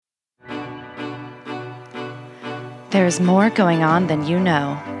There is more going on than you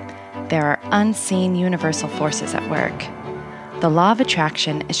know. There are unseen universal forces at work. The law of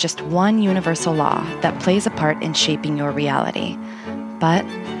attraction is just one universal law that plays a part in shaping your reality. But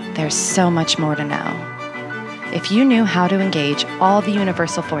there's so much more to know. If you knew how to engage all the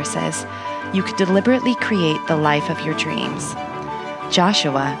universal forces, you could deliberately create the life of your dreams.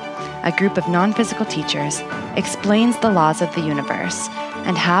 Joshua, a group of non-physical teachers, explains the laws of the universe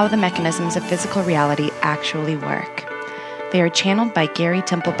and how the mechanisms of physical reality actually work. They are channeled by Gary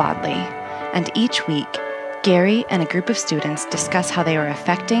Temple Bodley, and each week, Gary and a group of students discuss how they are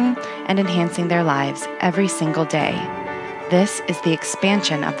affecting and enhancing their lives every single day. This is the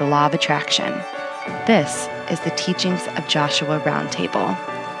expansion of the law of attraction. This is the teachings of Joshua Roundtable.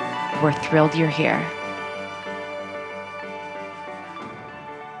 We're thrilled you're here.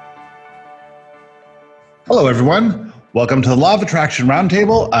 Hello, everyone. Welcome to the Law of Attraction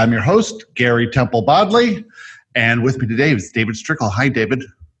Roundtable. I'm your host, Gary Temple Bodley, and with me today is David Strickel. Hi, David.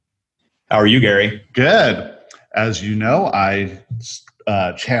 How are you, Gary? Good. As you know, I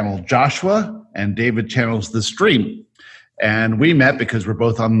channel Joshua, and David channels the stream. And we met because we're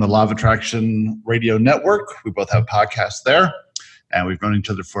both on the Law of Attraction radio network. We both have podcasts there, and we've known each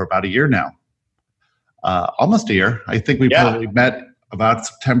other for about a year now. Almost a year. I think we probably met about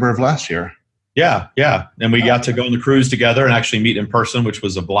September of last year. Yeah. And we got to go on the cruise together and actually meet in person, which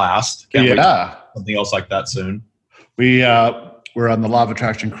was a blast. Can't wait to do something else like that soon. We were on the Law of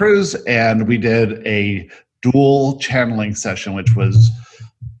Attraction cruise, and we did a dual channeling session, which was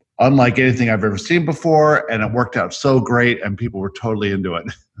unlike anything I've ever seen before, and it worked out so great, and people were totally into it.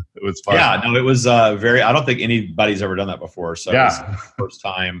 It was fun. Yeah, no, it was I don't think anybody's ever done that before, so it was the first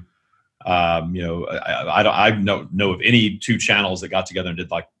time. I don't know of any two channels that got together and did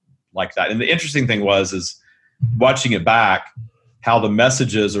like that. And the interesting thing is watching it back, how the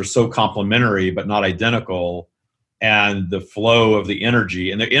messages are so complementary but not identical, and the flow of the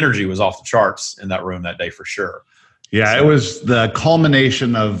energy. And the energy was off the charts in that room that day for sure. Yeah, it was the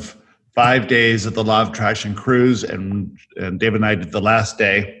culmination of 5 days of the Law of Attraction cruise, and David and I did the last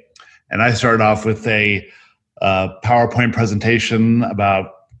day. And I started off with a PowerPoint presentation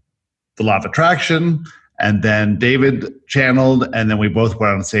about the Law of Attraction, and then David channeled, and then we both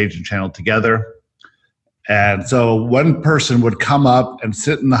went on stage and channeled together. And so one person would come up and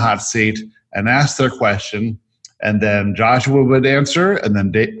sit in the hot seat and ask their question, and then Joshua would answer, and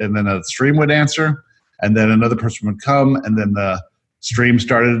then the stream would answer, and then another person would come, and then the stream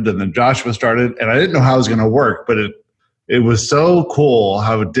started, and then Joshua started. And I didn't know how it was going to work, but it was so cool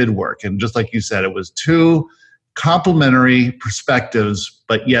how it did work. And just like you said, it was two complementary perspectives,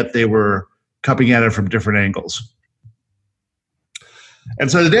 but yet they were coming at it from different angles. And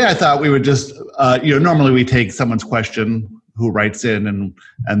so today I thought we would just, normally we take someone's question who writes in,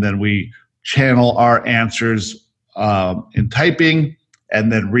 and then we channel our answers in typing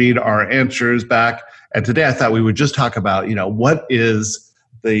and then read our answers back. And today I thought we would just talk about, what is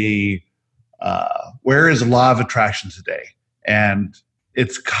where is the law of attraction today? And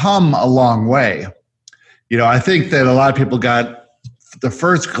it's come a long way. I think that a lot of people got the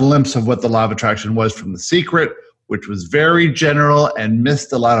first glimpse of what the law of attraction was from The Secret, which was very general and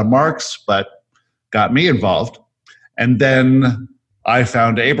missed a lot of marks, but got me involved. And then I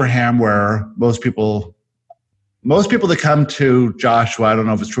found Abraham, where most people that come to Joshua, I don't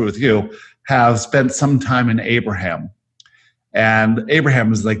know if it's true with you, have spent some time in Abraham. And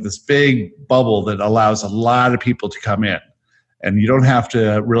Abraham is like this big bubble that allows a lot of people to come in. And you don't have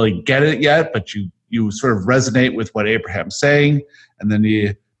to really get it yet, but you sort of resonate with what Abraham's saying, and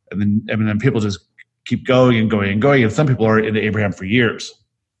then people just keep going and going and going. And some people are into Abraham for years.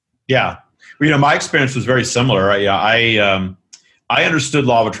 Yeah, well, my experience was very similar. I understood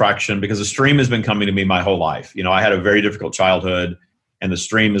law of attraction because the stream has been coming to me my whole life. I had a very difficult childhood, and the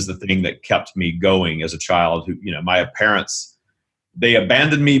stream is the thing that kept me going as a child. My parents, they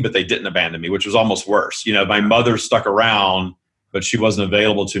abandoned me, but they didn't abandon me, which was almost worse. My mother stuck around, but she wasn't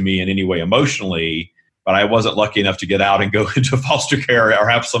available to me in any way emotionally. But I wasn't lucky enough to get out and go into foster care or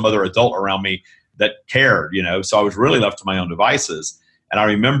have some other adult around me that cared, So I was really left to my own devices. And I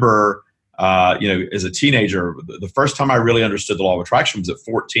remember, as a teenager, the first time I really understood the law of attraction was at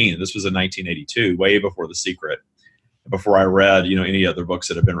 14. This was in 1982, way before The Secret, before I read, any other books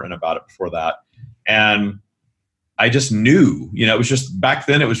that had been written about it before that. And I just knew, it was just back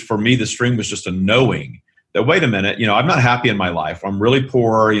then, it was for me, the stream was just a knowing that, wait a minute, I'm not happy in my life. I'm really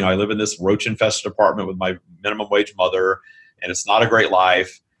poor. I live in this roach-infested apartment with my minimum wage mother, and it's not a great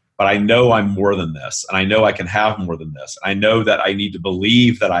life, but I know I'm more than this, and I know I can have more than this. I know that I need to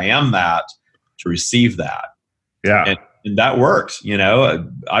believe that I am that to receive that. Yeah. And that worked.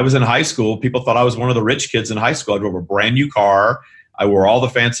 I was in high school. People thought I was one of the rich kids in high school. I drove a brand new car. I wore all the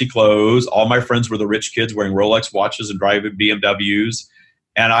fancy clothes. All my friends were the rich kids wearing Rolex watches and driving BMWs.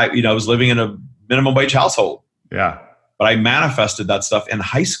 And I was living in a minimum wage household. Yeah. But I manifested that stuff in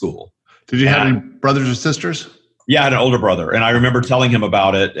high school. Did you have any brothers or sisters? Yeah, I had an older brother. And I remember telling him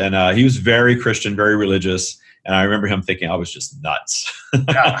about it. And he was very Christian, very religious. And I remember him thinking I was just nuts.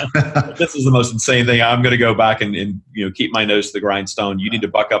 Yeah. This is the most insane thing. I'm going to go back and keep my nose to the grindstone. You need to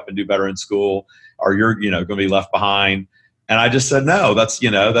buck up and do better in school, or you're going to be left behind. And I just said, no, that's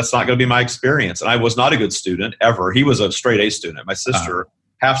not going to be my experience. And I was not a good student ever. He was a straight A student. My sister,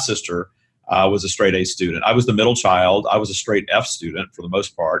 half sister, was a straight A student. I was the middle child. I was a straight F student for the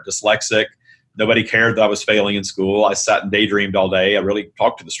most part. Dyslexic. Nobody cared that I was failing in school. I sat and daydreamed all day. I really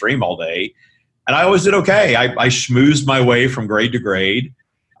talked to the stream all day. And I always did okay. I schmoozed my way from grade to grade.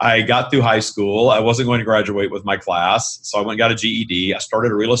 I got through high school. I wasn't going to graduate with my class. So I went and got a GED. I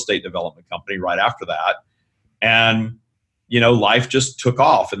started a real estate development company right after that. And, life just took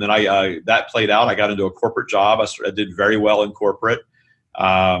off. And then that played out. I got into a corporate job. I did very well in corporate.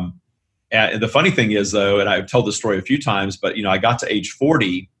 And the funny thing is, though, and I've told this story a few times, but, I got to age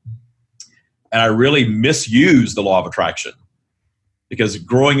 40 and I really misused the law of attraction. Because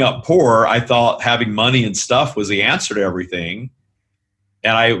growing up poor, I thought having money and stuff was the answer to everything.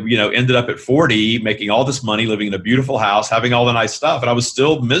 And I, ended up at 40 making all this money, living in a beautiful house, having all the nice stuff. And I was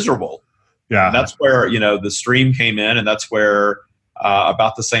still miserable. Yeah. And that's where, the stream came in. And that's where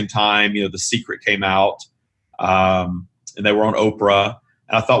about the same time, The Secret came out. And they were on Oprah.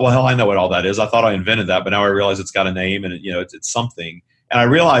 And I thought, well, hell, I know what all that is. I thought I invented that. But now I realize it's got a name and, it's something. And I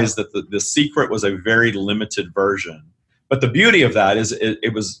realized that the Secret was a very limited version. But the beauty of that is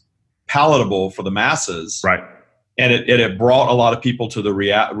it was palatable for the masses. Right. And it brought a lot of people to the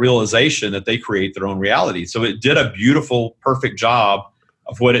realization that they create their own reality. So it did a beautiful, perfect job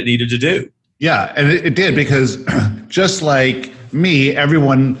of what it needed to do. Yeah, and it did, because just like me,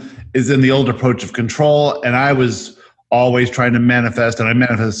 everyone is in the old approach of control. And I was always trying to manifest, and I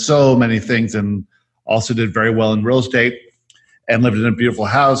manifested so many things, and also did very well in real estate, and lived in a beautiful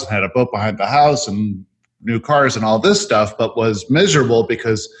house and had a boat behind the house and new cars and all this stuff, but was miserable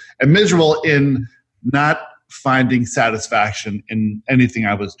miserable in not finding satisfaction in anything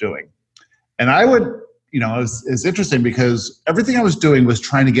I was doing. And I would, it's interesting because everything I was doing was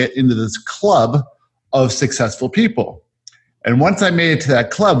trying to get into this club of successful people. And once I made it to that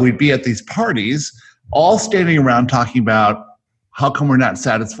club, we'd be at these parties, all standing around talking about how come we're not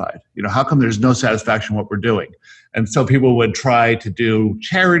satisfied? How come there's no satisfaction in what we're doing? And so people would try to do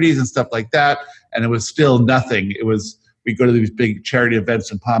charities and stuff like that, and it was still nothing. We'd go to these big charity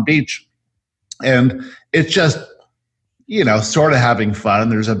events in Palm Beach, and it's just, sort of having fun.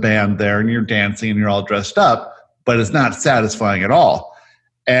 There's a band there, and you're dancing, and you're all dressed up, but it's not satisfying at all.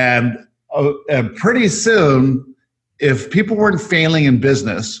 And pretty soon, if people weren't failing in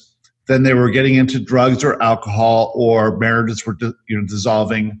business, then they were getting into drugs or alcohol, or marriages were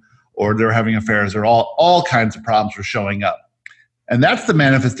dissolving, or they're having affairs, or all kinds of problems were showing up. And that's the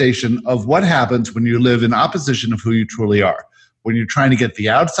manifestation of what happens when you live in opposition of who you truly are, when you're trying to get the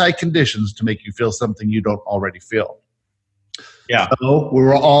outside conditions to make you feel something you don't already feel. Yeah. So we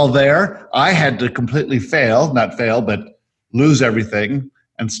were all there. I had to completely but lose everything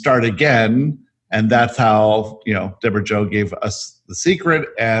and start again. And that's how, Deborah Jo gave us The Secret,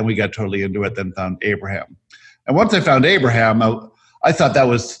 and we got totally into it, then found Abraham. And once I found Abraham, I thought that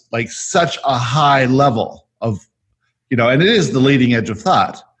was like such a high level of, and it is the leading edge of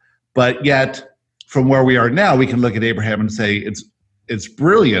thought. But yet, from where we are now, we can look at Abraham and say it's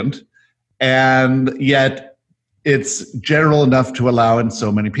brilliant, and yet it's general enough to allow in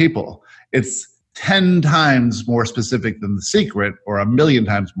so many people. It's 10 times more specific than The Secret, or 1,000,000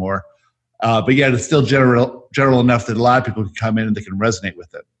 times more. But yet it's still general enough that a lot of people can come in and they can resonate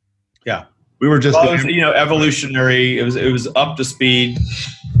with it. Yeah. We were just, it was, evolutionary. It was up to speed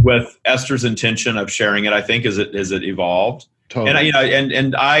with Esther's intention of sharing it, I think, as it evolved. Totally.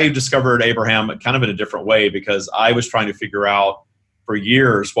 And I discovered Abraham kind of in a different way, because I was trying to figure out for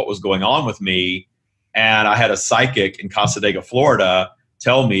years what was going on with me. And I had a psychic in Casadega, Florida,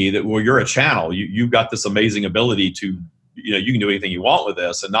 tell me that, well, you're a channel. You've got this amazing ability to, you can do anything you want with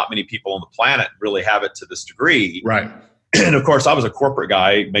this. And not many people on the planet really have it to this degree. Right. And of course, I was a corporate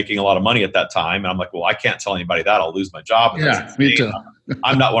guy making a lot of money at that time. And I'm like, well, I can't tell anybody that. I'll lose my job. Yeah, me too.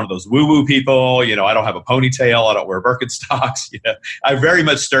 I'm not one of those woo-woo people. I don't have a ponytail. I don't wear Birkenstocks. I very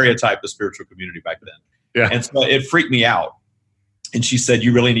much stereotyped the spiritual community back then. Yeah. And so it freaked me out. And she said,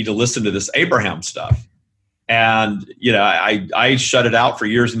 you really need to listen to this Abraham stuff. And, I shut it out for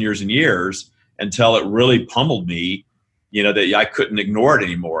years and years and years until it really pummeled me. that I couldn't ignore it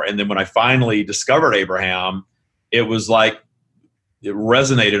anymore. And then when I finally discovered Abraham, it was like it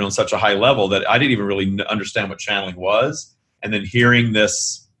resonated on such a high level that I didn't even really understand what channeling was. And then hearing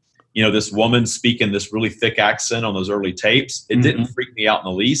this, this woman speak in this really thick accent on those early tapes, it didn't freak me out in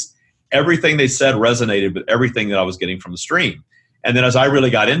the least. Everything they said resonated with everything that I was getting from the stream. And then as I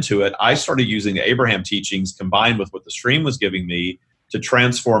really got into it, I started using the Abraham teachings combined with what the stream was giving me to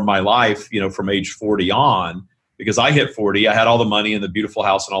transform my life, from age 40 on. Because I hit 40, I had all the money and the beautiful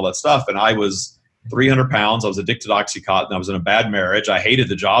house and all that stuff. And I was 300 pounds. I was addicted to Oxycontin. I was in a bad marriage. I hated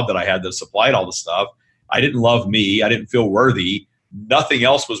the job that I had that supplied all the stuff. I didn't love me. I didn't feel worthy. Nothing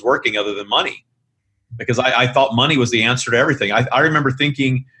else was working other than money, because I thought money was the answer to everything. I remember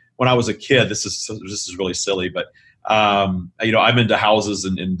thinking when I was a kid, this is really silly, but I'm into houses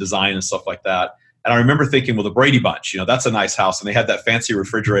and design and stuff like that. And I remember thinking, well, the Brady Bunch, that's a nice house. And they had that fancy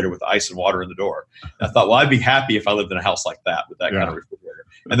refrigerator with ice and water in the door. And I thought, well, I'd be happy if I lived in a house like that with that kind of refrigerator.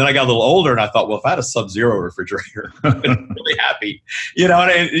 And then I got a little older and I thought, well, if I had a Sub-Zero refrigerator, I'd be really happy. And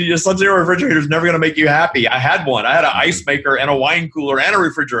a Sub-Zero refrigerator is never going to make you happy. I had one. I had an ice maker and a wine cooler and a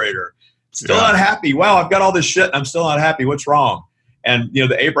refrigerator. Still not happy. Wow, I've got all this shit. I'm still not happy. What's wrong? And,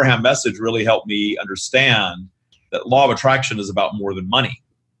 the Abraham message really helped me understand that law of attraction is about more than money.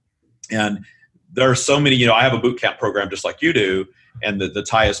 And there are so many, I have a boot camp program just like you do, and the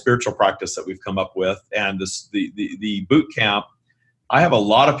Taya spiritual practice that we've come up with. And the boot camp, I have a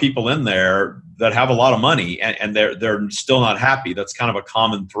lot of people in there that have a lot of money and they're still not happy. That's kind of a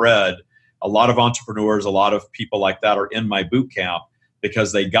common thread. A lot of entrepreneurs, a lot of people like that are in my boot camp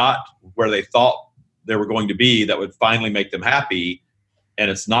because they got where they thought they were going to be that would finally make them happy, and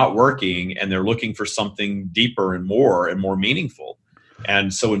it's not working, and they're looking for something deeper and more meaningful.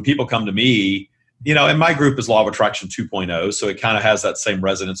 And so when people come to me, and my group is Law of Attraction 2.0, so it kind of has that same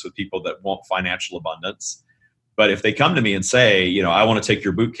resonance with people that want financial abundance. But if they come to me and say, I want to take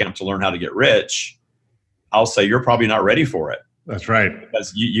your boot camp to learn how to get rich, I'll say, you're probably not ready for it. That's right.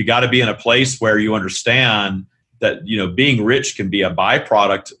 Because you got to be in a place where you understand that, being rich can be a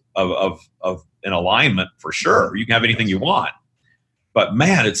byproduct of an alignment for sure. You can have anything you want. But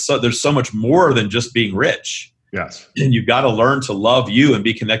man, there's so much more than just being rich. Yes. And you've got to learn to love you and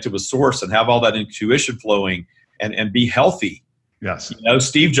be connected with source and have all that intuition flowing and be healthy. Yes.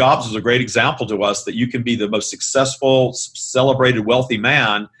 Steve Jobs is a great example to us that you can be the most successful, celebrated, wealthy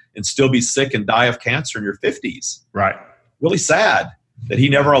man and still be sick and die of cancer in your 50s. Right. Really sad that he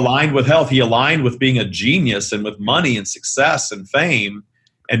never aligned with health. He aligned with being a genius and with money and success and fame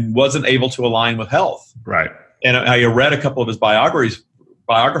and wasn't able to align with health. Right. And I read a couple of his biographies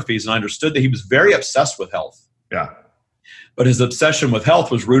and I understood that he was very obsessed with health. Yeah. But his obsession with health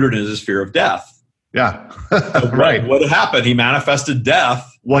was rooted in his fear of death. Yeah. Right. What happened? He manifested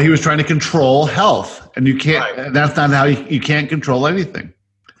death. Well, he was trying to control health, and you can't, that's not how you can't control anything.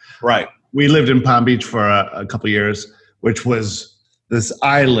 Right. We lived in Palm Beach for a couple of years, which was this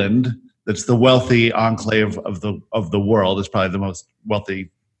island that's the wealthy enclave of the world. It's probably the most wealthy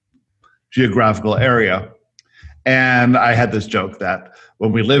geographical area. And I had this joke that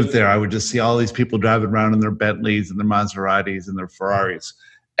when we lived there, I would just see all these people driving around in their Bentleys and their Maseratis and their Ferraris.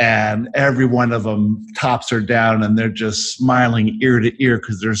 And every one of them tops are down and they're just smiling ear to ear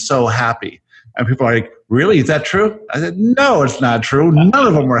because they're so happy. And people are like, really? Is that true? I said, no, it's not true. None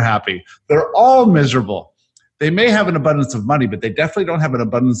of them were happy. They're all miserable. They may have an abundance of money, but they definitely don't have an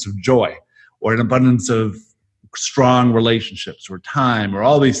abundance of joy or an abundance of strong relationships or time or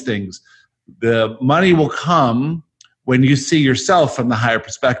all these things. The money will come when you see yourself from the higher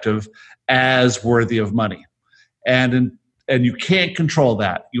perspective as worthy of money. And you can't control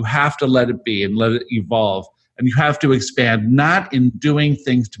that. You have to let it be and let it evolve. And you have to expand, not in doing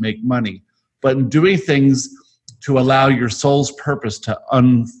things to make money, but in doing things to allow your soul's purpose to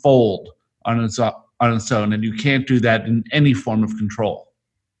unfold on its own. And you can't do that in any form of control.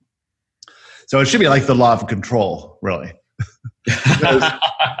 So it should be like the law of control, really.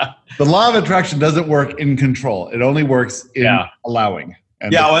 The law of attraction doesn't work in control. It only works in allowing.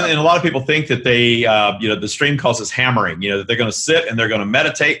 And and a lot of people think that they, the stream calls this hammering, that they're going to sit and they're going to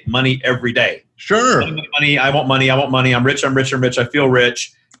meditate money every day. Sure. Money, I want money, I'm rich, I feel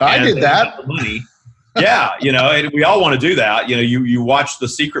rich. I did that. Money. Yeah, and we all want to do that. You watch The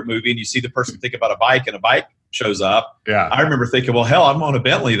Secret movie and you see the person think about a bike and a bike shows up. Yeah. I remember thinking, well, hell, I'm on a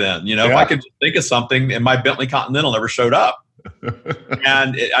Bentley then. If I could just think of something and my Bentley Continental never showed up.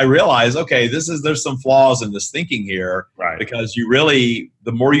 And I realized, okay, there's some flaws in this thinking here, right? Because the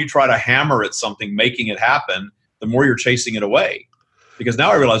more you try to hammer at something, making it happen, the more you're chasing it away. Because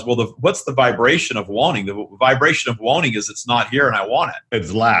now I realize, well, what's the vibration of wanting? The vibration of wanting is it's not here and I want it.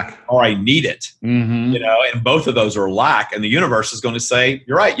 It's lack. Or I need it. Mm-hmm. You know, and both of those are lack. And the universe is going to say,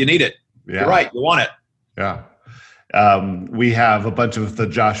 you're right, you need it. Yeah. You're right, you want it. Yeah. We have a bunch of the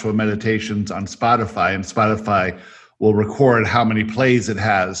Joshua meditations on Spotify, and Spotify will record how many plays it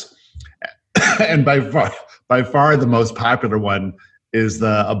has. And by far the most popular one is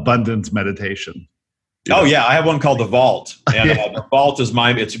the abundance meditation. Yeah, I have one called the Vault, and the Vault is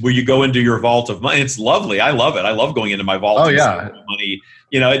it's where you go into your vault of money. It's lovely. I love it. I love going into my vault. Oh yeah, money.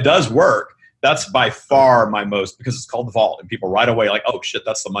 You know, it does work. That's by far my most, because it's called the Vault, and people right away like, oh shit,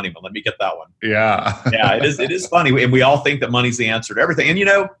 that's the money one. Let me get that one. Yeah, yeah. It is funny, and we all think that money's the answer to everything. And you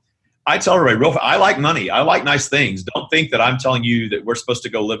know, I tell everybody, I like money. I like nice things. Don't think that I'm telling you that we're supposed to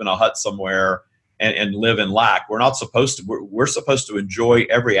go live in a hut somewhere and live in lack. We're not supposed to. We're supposed to enjoy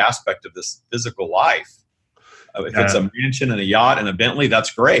every aspect of this physical life. If it's a mansion and a yacht and a Bentley,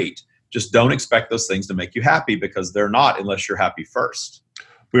 that's great. Just don't expect those things to make you happy, because they're not unless you're happy first.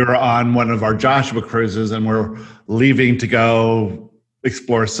 We were on one of our Joshua cruises, and we're leaving to go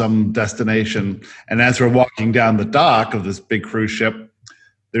explore some destination. And as we're walking down the dock of this big cruise ship,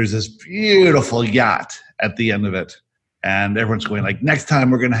 there's this beautiful yacht at the end of it. And everyone's going like, next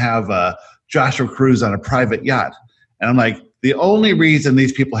time we're going to have a Joshua cruise on a private yacht. And I'm like, the only reason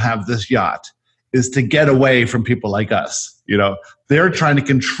these people have this yacht is to get away from people like us. You know, they're trying to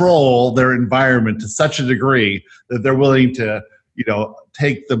control their environment to such a degree that they're willing to, you know,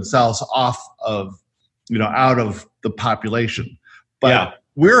 take themselves off of, you know, out of the population. But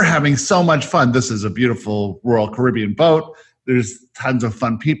we're having so much fun. This is a beautiful Royal Caribbean boat. There's tons of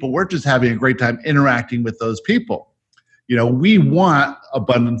fun people. We're just having a great time interacting with those people. You know, we want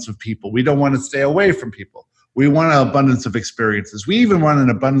abundance of people. We don't want to stay away from people. We want an abundance of experiences. We even want an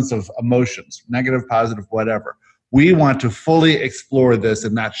abundance of emotions, negative, positive, whatever. We want to fully explore this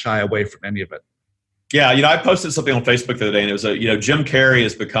and not shy away from any of it. Yeah, you know, I posted something on Facebook the other day, and it was Jim Carrey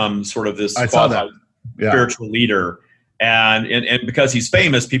has become sort of this spiritual leader, and because he's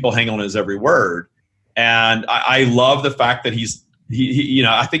famous, people hang on his every word. And I love the fact that he you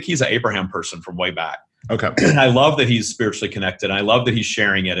know, I think he's an Abraham person from way back. Okay. And I love that he's spiritually connected. I love that he's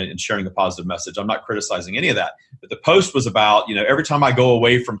sharing it and sharing the positive message. I'm not criticizing any of that. But the post was about, you know, every time I go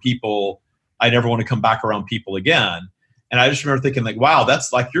away from people, I never want to come back around people again. And I just remember thinking like, wow,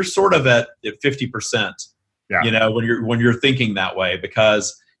 that's like, you're sort of at 50%, you know, when you're thinking that way,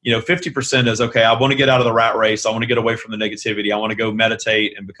 because, you know, 50% is, okay, I want to get out of the rat race. I want to get away from the negativity. I want to go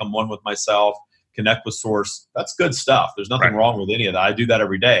meditate and become one with myself, connect with source. That's good stuff. There's nothing wrong with any of that. I do that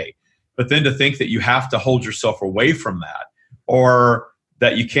every day. But then to think that you have to hold yourself away from that, or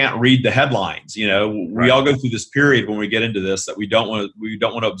that you can't read the headlines. You know, we all go through this period when we get into this that we don't want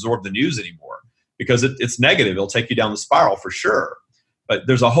to absorb the news anymore, because it's negative. It'll take you down the spiral for sure. But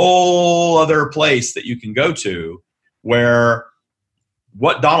there's a whole other place that you can go to where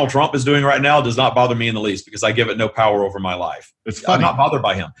what Donald Trump is doing right now does not bother me in the least, because I give it no power over my life. It's funny. I'm not bothered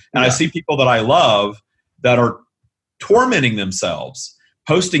by him. And I see people that I love that are tormenting themselves,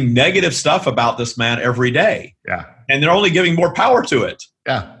 posting negative stuff about this man every day. Yeah. And they're only giving more power to it.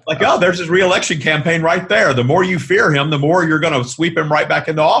 Yeah. Like, oh, there's his re-election campaign right there. The more you fear him, the more you're going to sweep him right back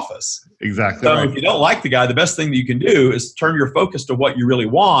into office. Exactly. So if you don't like the guy, the best thing that you can do is turn your focus to what you really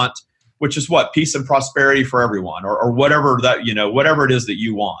want, which is what? Peace and prosperity for everyone, or whatever that, you know, whatever it is that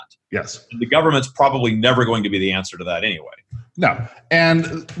you want. Yes. And the government's probably never going to be the answer to that anyway. No.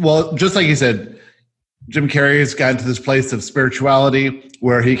 And well, just like you said, Jim Carrey has gotten to this place of spirituality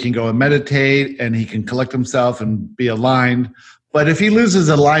where he can go and meditate and he can collect himself and be aligned. But if he loses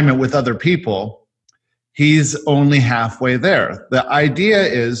alignment with other people, he's only halfway there. The idea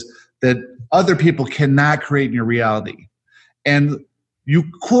is that other people cannot create your reality. And you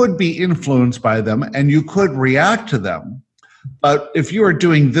could be influenced by them and you could react to them. But if you are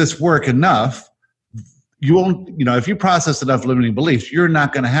doing this work enough, you won't, you know, if you process enough limiting beliefs, you're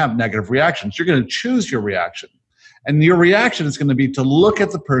not going to have negative reactions. You're going to choose your reaction. And your reaction is going to be to look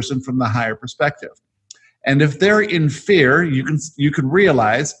at the person from the higher perspective. And if they're in fear, you can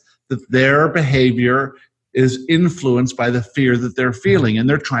realize that their behavior is influenced by the fear that they're feeling, and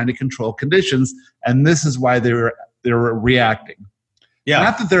they're trying to control conditions. And this is why they're reacting. Yeah.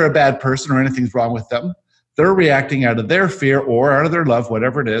 Not that they're a bad person or anything's wrong with them. They're reacting out of their fear or out of their love,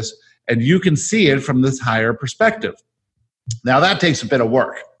 whatever it is. And you can see it from this higher perspective. Now that takes a bit of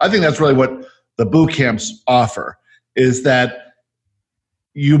work. I think that's really what the boot camps offer, is that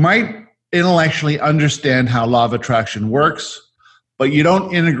you might intellectually understand how law of attraction works, but you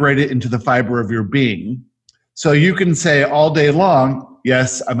don't integrate it into the fiber of your being. So you can say all day long,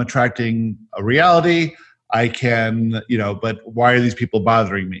 yes, I'm attracting a reality. I can, but why are these people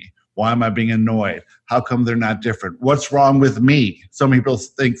bothering me? Why am I being annoyed? How come they're not different? What's wrong with me? So many people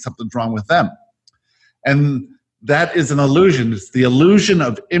think something's wrong with them. And that is an illusion. It's the illusion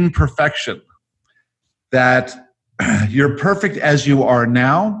of imperfection, that you're perfect as you are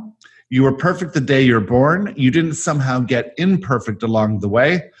now. You were perfect the day you're born. You didn't somehow get imperfect along the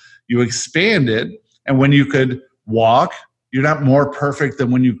way. You expanded, and when you could walk, you're not more perfect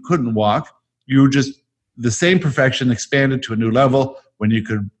than when you couldn't walk. You just, the same perfection expanded to a new level. When you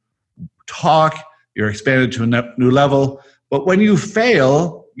could talk, you're expanded to a new level. But when you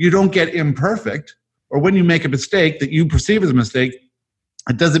fail, you don't get imperfect. Or when you make a mistake that you perceive as a mistake,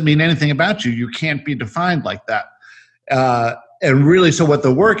 it doesn't mean anything about you. You can't be defined like that. And really, so what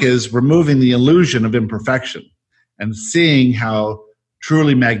the work is, removing the illusion of imperfection and seeing how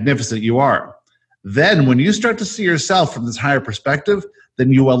truly magnificent you are. Then when you start to see yourself from this higher perspective,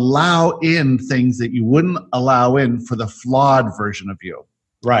 then you allow in things that you wouldn't allow in for the flawed version of you.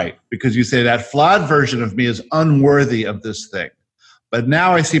 Right. Because you say that flawed version of me is unworthy of this thing. But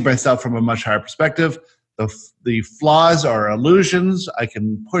now I see myself from a much higher perspective. The flaws are illusions. I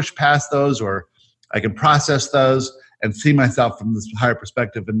can push past those, or I can process those and see myself from this higher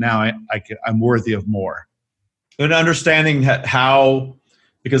perspective. And now I'm worthy of more. And understanding how,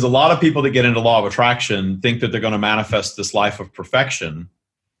 because a lot of people that get into law of attraction think that they're going to manifest this life of perfection,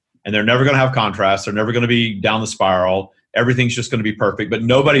 and they're never going to have contrast. They're never going to be down the spiral. Everything's just going to be perfect, but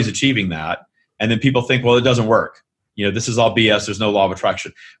nobody's achieving that. And then people think, well, it doesn't work. This is all BS. There's no law of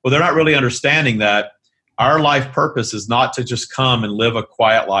attraction. Well, they're not really understanding that our life purpose is not to just come and live a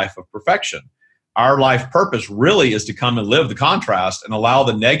quiet life of perfection. Our life purpose really is to come and live the contrast and allow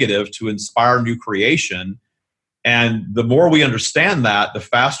the negative to inspire new creation. And the more we understand that, the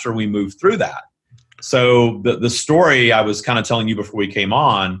faster we move through that. So the story I was kind of telling you before we came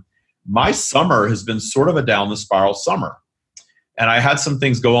on, my summer has been sort of a down the spiral summer. And I had some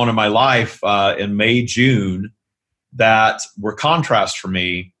things go on in my life in May, June that were contrast for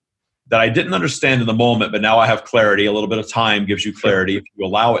me that I didn't understand in the moment, but now I have clarity. A little bit of time gives you clarity if you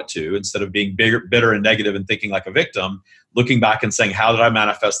allow it to, instead of being bitter and negative and thinking like a victim, looking back and saying, how did I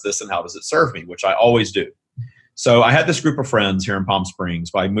manifest this and how does it serve me, which I always do. So I had this group of friends here in Palm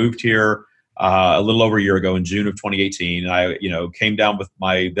Springs. I moved here a little over a year ago in June of 2018. And I, came down with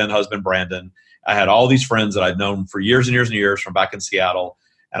my then husband, Brandon. I had all these friends that I'd known for years and years and years from back in Seattle.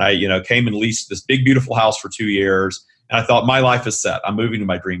 And I, came and leased this big, beautiful house for 2 years. And I thought, my life is set. I'm moving to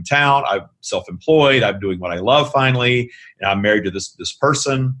my dream town. I'm self-employed. I'm doing what I love finally. And I'm married to this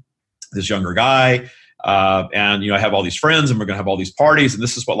person, this younger guy. And, I have all these friends and we're going to have all these parties. And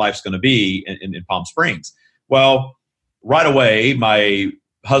this is what life's going to be in Palm Springs. Well, right away, my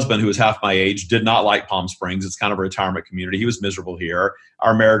husband, who was half my age, did not like Palm Springs. It's kind of a retirement community. He was miserable here.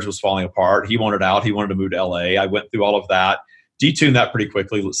 Our marriage was falling apart. He wanted out. He wanted to move to LA. I went through all of that, detuned that pretty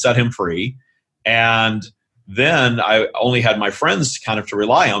quickly, set him free. And then I only had my friends kind of to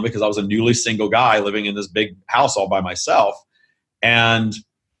rely on because I was a newly single guy living in this big house all by myself. And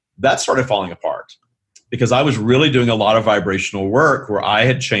that started falling apart because I was really doing a lot of vibrational work where I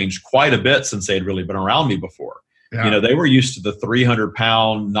had changed quite a bit since they had really been around me before. Yeah. They were used to the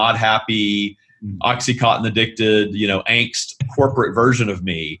 300-pound, not happy, Oxycontin addicted, angst corporate version of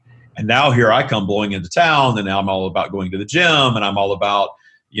me. And now here I come blowing into town, and now I'm all about going to the gym, and I'm all about,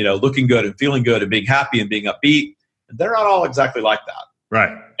 looking good and feeling good and being happy and being upbeat. And they're not all exactly like that.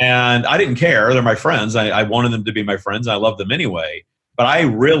 Right. And I didn't care. They're my friends. I wanted them to be my friends. I love them anyway. But I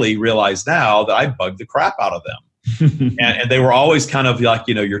really realize now that I bugged the crap out of them. and they were always kind of like,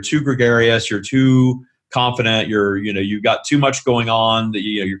 you're too gregarious, you're too confident, you've got too much going on, that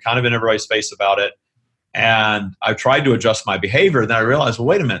you're kind of in everybody's face about it. And I tried to adjust my behavior. Then I realized, well,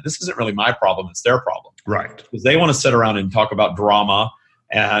 wait a minute, this isn't really my problem, it's their problem. Right. Because they want to sit around and talk about drama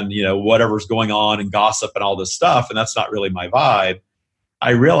and whatever's going on and gossip and all this stuff, and that's not really my vibe.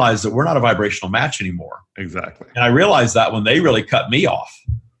 I realized that we're not a vibrational match anymore. Exactly. And I realized that when they really cut me off.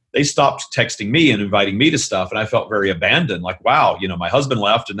 They stopped texting me and inviting me to stuff, and I felt very abandoned. Like, wow, my husband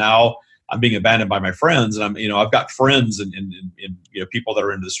left, and now I'm being abandoned by my friends. And I've got friends and people that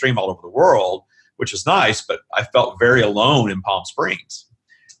are into the stream all over the world, which is nice, but I felt very alone in Palm Springs.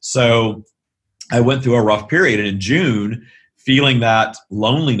 So I went through a rough period, and in June, feeling that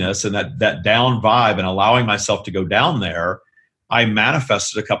loneliness and that down vibe and allowing myself to go down there, I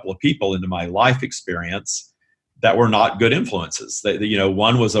manifested a couple of people into my life experience that were not good influences.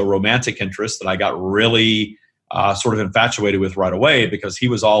 One was a romantic interest that I got really sort of infatuated with right away because he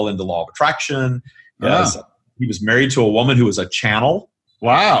was all into law of attraction. He was married to a woman who was a channel.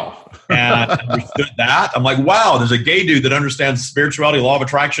 Wow. And understood that. I'm like, wow, there's a gay dude that understands spirituality, law of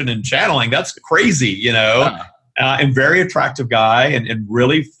attraction, and channeling. That's crazy, Yeah. And very attractive guy and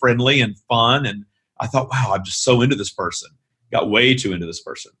really friendly and fun. And I thought, wow, I'm just so into this person. Got way too into this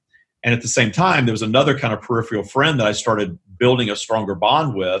person. And at the same time, there was another kind of peripheral friend that I started building a stronger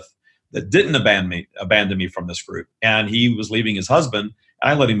bond with that didn't abandon me from this group. And he was leaving his husband,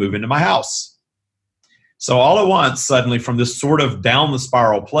 and I let him move into my house. So all at once, suddenly, from this sort of down the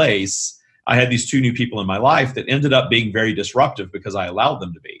spiral place, I had these two new people in my life that ended up being very disruptive because I allowed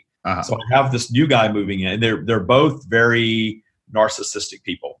them to be. Uh-huh. So I have this new guy moving in. They're both very narcissistic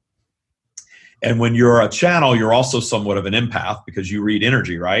people. And when you're a channel, you're also somewhat of an empath because you read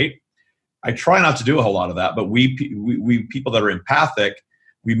energy, right? I try not to do a whole lot of that, but we people that are empathic,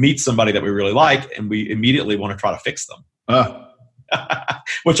 we meet somebody that we really like, and we immediately want to try to fix them.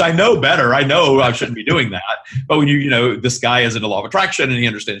 Which I know better. I know I shouldn't be doing that. But when this guy is into law of attraction and he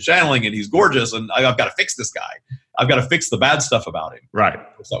understands channeling and he's gorgeous, and I've got to fix this guy. I've got to fix the bad stuff about him. Right.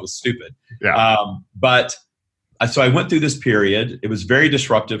 That was stupid. Yeah. So I went through this period. It was very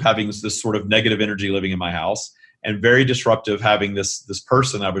disruptive having this sort of negative energy living in my house, and very disruptive having this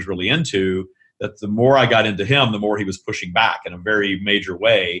person I was really into, that the more I got into him, the more he was pushing back in a very major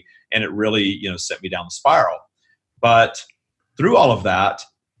way. And it really, sent me down the spiral. But through all of that,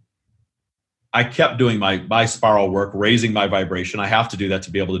 I kept doing my spiral work, raising my vibration. I have to do that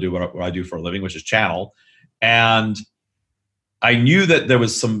to be able to do what I do for a living, which is channel. And I knew that there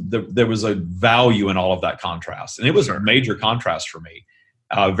was a value in all of that contrast. And it was a major contrast for me,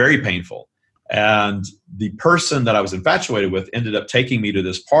 very painful. And the person that I was infatuated with ended up taking me to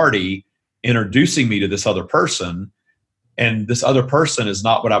this party, introducing me to this other person. And this other person is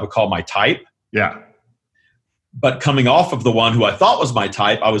not what I would call my type. Yeah. But coming off of the one who I thought was my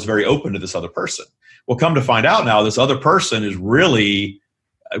type, I was very open to this other person. Well, come to find out now, this other person is really,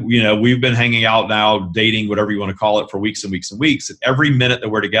 we've been hanging out now, dating, whatever you want to call it, for weeks and weeks and weeks. And every minute that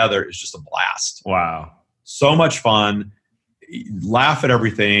we're together is just a blast. Wow. So much fun. Laugh at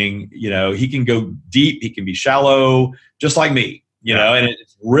everything. He can go deep. He can be shallow, just like me, and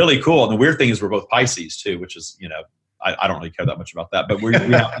it's really cool. And the weird thing is we're both Pisces too, which is, I don't really care that much about that, but we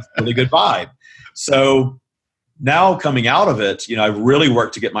have a really good vibe. So now coming out of it, I've really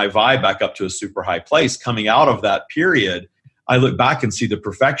worked to get my vibe back up to a super high place. Coming out of that period, I look back and see the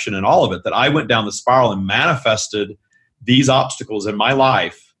perfection in all of it, that I went down the spiral and manifested these obstacles in my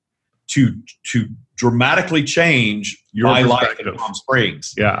life to dramatically change my life in Palm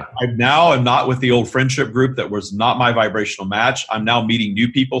Springs. Yeah. I now am not with the old friendship group that was not my vibrational match. I'm now meeting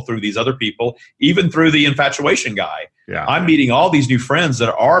new people through these other people, even through the infatuation guy. Yeah. I'm meeting all these new friends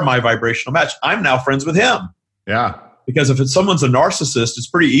that are my vibrational match. I'm now friends with him. Yeah. Because if someone's a narcissist, it's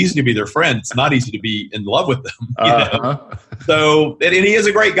pretty easy to be their friend. It's not easy to be in love with them. So, and he is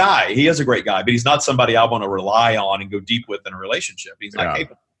a great guy. He is a great guy, but he's not somebody I want to rely on and go deep with in a relationship. He's not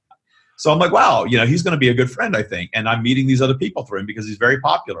capable. So I'm like, wow, he's going to be a good friend, I think. And I'm meeting these other people through him because he's very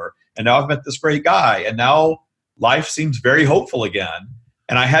popular. And now I've met this great guy. And now life seems very hopeful again.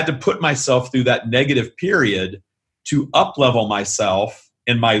 And I had to put myself through that negative period to up-level myself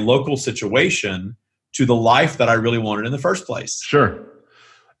in my local situation to the life that I really wanted in the first place. Sure.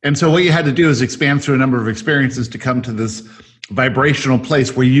 And so what you had to do is expand through a number of experiences to come to this vibrational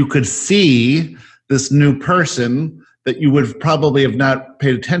place where you could see this new person that you would probably have not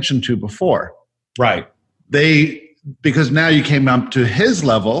paid attention to before. Right. Because now you came up to his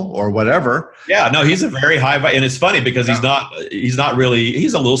level or whatever. Yeah, no, he's a very high, and it's funny because he's not really,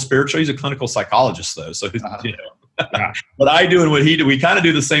 he's a little spiritual. He's a clinical psychologist though. So, what I do and what he do, we kind of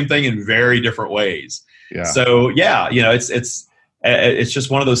do the same thing in very different ways. Yeah. So it's just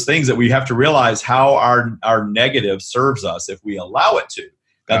one of those things that we have to realize how our negative serves us if we allow it to.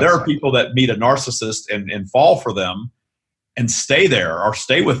 Now, there are people that meet a narcissist and fall for them and stay there or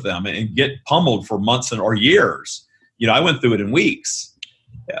stay with them and get pummeled for months or years. I went through it in weeks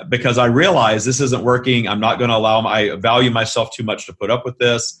because I realized this isn't working. I'm not going to I value myself too much to put up with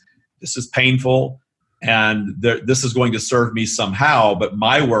this. This is painful and this is going to serve me somehow. But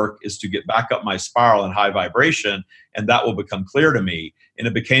my work is to get back up my spiral in high vibration, and that will become clear to me. And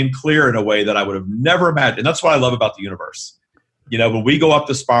it became clear in a way that I would have never imagined. And that's what I love about the universe. When we go up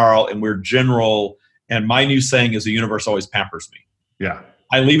the spiral and we're general, and my new saying is the universe always pampers me. Yeah.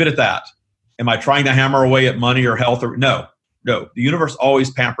 I leave it at that. Am I trying to hammer away at money or health? No. The universe always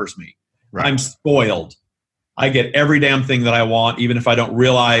pampers me. Right. I'm spoiled. I get every damn thing that I want, even if I don't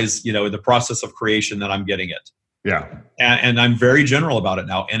realize, in the process of creation that I'm getting it. Yeah. And I'm very general about it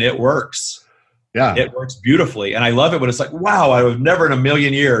now, and it works. Yeah. It works beautifully. And I love it when it's like, wow, I would never in a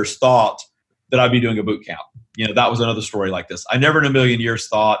million years thought that I'd be doing a boot camp. That was another story like this. I never in a million years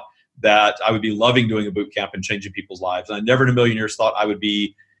thought that I would be loving doing a boot camp and changing people's lives. And I never in a million years thought I would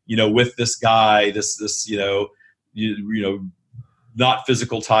be, with this guy, this not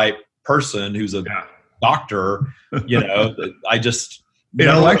physical type person who's a doctor, I just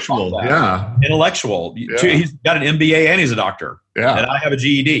intellectual. Yeah. Intellectual. Yeah. He's got an MBA and he's a doctor. Yeah. And I have a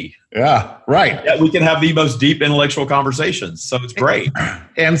GED. Yeah. Right. Yeah, we can have the most deep intellectual conversations. So it's great.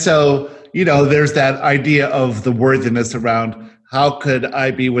 And so, there's that idea of the worthiness around how could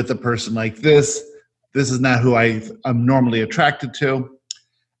I be with a person like this? This is not who I'm normally attracted to.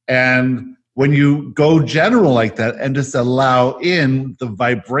 And when you go general like that and just allow in the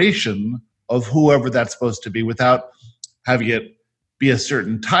vibration of whoever that's supposed to be without having it be a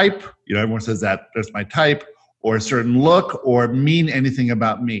certain type, everyone says that's my type, or a certain look, or mean anything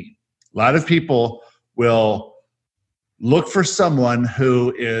about me. A lot of people will look for someone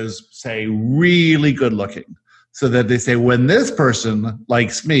who is, say, really good looking, so that they say, when this person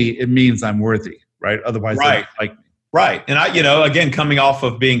likes me, it means I'm worthy, right? Otherwise, they don't like me. Right. And I, again, coming off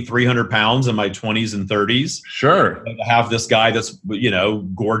of being 300 pounds in my 20s and 30s. Sure. To have this guy that's,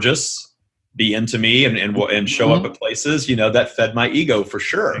 gorgeous be into me and show up at places, that fed my ego for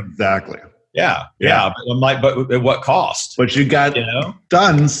sure. Exactly. Yeah. But I'm like, but at what cost? But you got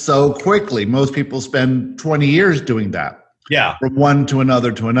done so quickly. Most people spend 20 years doing that. Yeah. From one to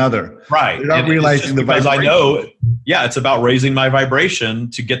another to another. Right. You're not realizing the vibration. Because I know, it's about raising my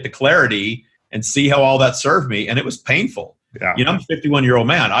vibration to get the clarity and see how all that served me. And it was painful. Yeah. I'm a 51-year-old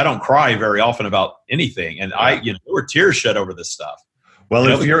man. I don't cry very often about anything. And there were tears shed over this stuff. Well,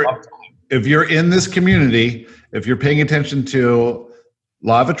 if you're in this community, if you're paying attention to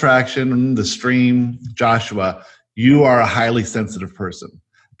Law of Attraction, the stream, Joshua, you are a highly sensitive person.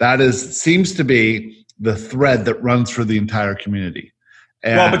 That seems to be the thread that runs through the entire community.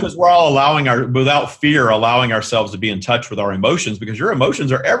 And because we're all without fear, allowing ourselves to be in touch with our emotions, because your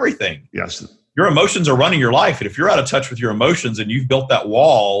emotions are everything. Yes. Your emotions are running your life. And if you're out of touch with your emotions and you've built that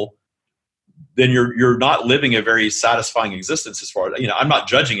wall, then you're not living a very satisfying existence as far as, I'm not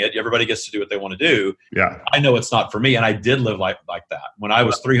judging it. Everybody gets to do what they want to do. Yeah. I know it's not for me. And I did live like that. When I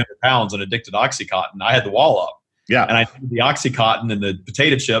was 300 pounds and addicted to Oxycontin, I had the wall up. Yeah. And I did the Oxycontin and the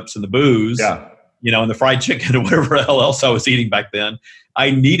potato chips and the booze. Yeah. And the fried chicken or whatever else I was eating back then. I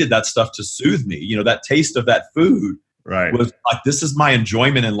needed that stuff to soothe me. That taste of that food was like, this is my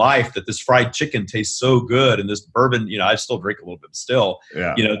enjoyment in life, that this fried chicken tastes so good. And this bourbon, I still drink a little bit still.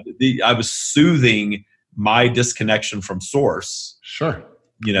 Yeah. I was soothing my disconnection from source. Sure.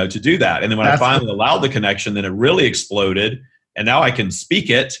 To do that. And then when I finally allowed the connection, then it really exploded. And now I can speak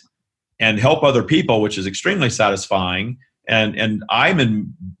it and help other people, which is extremely satisfying. And I'm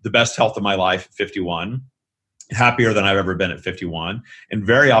in the best health of my life at 51, happier than I've ever been at 51, and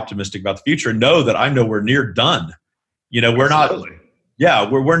very optimistic about the future. Know that I'm nowhere near done. We're not. Yeah,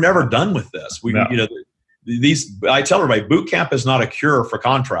 we're never done with this. I tell everybody, boot camp is not a cure for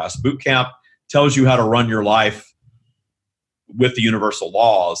contrast. Boot camp tells you how to run your life with the universal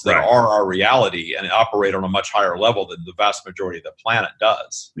laws that are our reality and operate on a much higher level than the vast majority of the planet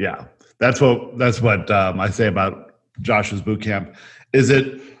does. Yeah, that's what I say about Josh's boot camp, is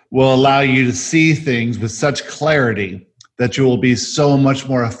it will allow you to see things with such clarity that you will be so much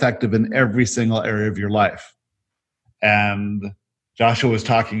more effective in every single area of your life. And Joshua was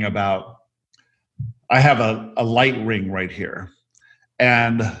talking about, I have a light ring right here,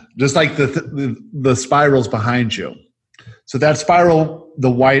 and just like the spirals behind you. So that spiral, the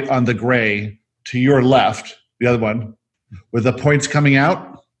white on the gray to your left, the other one with the points coming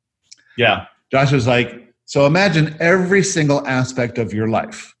out. Yeah. Joshua's like, so imagine every single aspect of your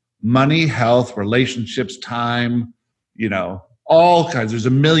life: money, health, relationships, time, all kinds. There's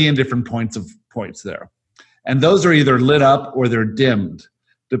a million different points there. And those are either lit up or they're dimmed,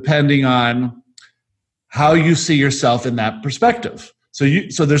 depending on how you see yourself in that perspective.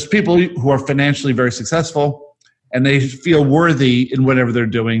 So there's people who are financially very successful and they feel worthy in whatever they're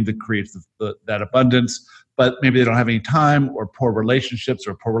doing that creates that abundance, but maybe they don't have any time, or poor relationships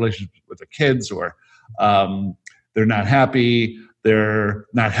with their kids, or they're not happy, they're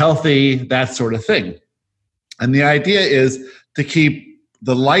not healthy, that sort of thing. And the idea is to keep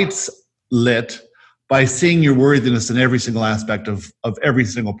the lights lit by seeing your worthiness in every single aspect of every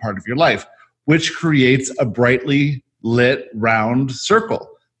single part of your life, which creates a brightly lit round circle.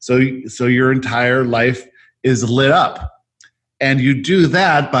 So your entire life is lit up. And you do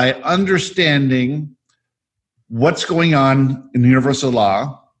that by understanding what's going on in universal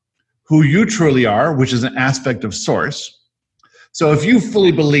law, who you truly are, which is an aspect of source. So if you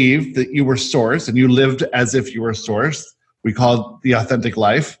fully believe that you were source and you lived as if you were source, we call it the authentic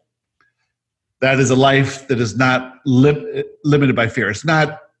life, that is a life that is not limited by fear. It's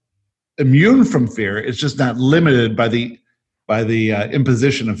not immune from fear. It's just not limited by the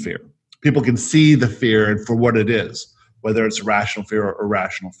imposition of fear. People can see the fear for what it is, whether it's rational fear or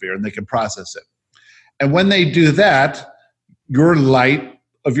irrational fear, and they can process it. And when they do that, your light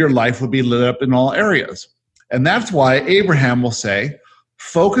of your life will be lit up in all areas. And that's why Abraham will say,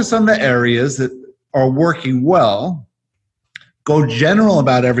 focus on the areas that are working well, go general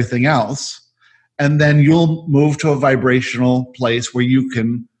about everything else, and then you'll move to a vibrational place where you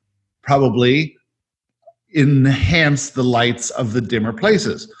can probably enhance the lights of the dimmer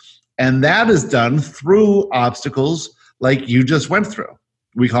places. And that is done through obstacles like you just went through.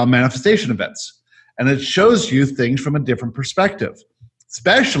 We call manifestation events. And it shows you things from a different perspective,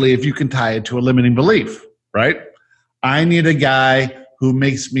 especially if you can tie it to a limiting belief, right? I need a guy who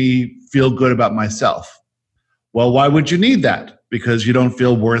makes me feel good about myself. Well, why would you need that? Because you don't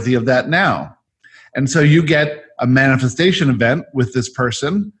feel worthy of that now. And so you get a manifestation event with this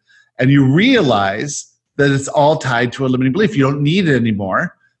person, and you realize that it's all tied to a limiting belief. You don't need it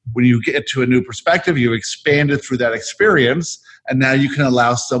anymore. When you get to a new perspective, you expand it through that experience, and now you can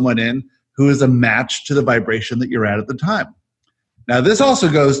allow someone in who is a match to the vibration that you're at the time. Now, this also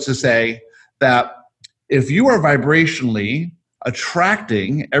goes to say that if you are vibrationally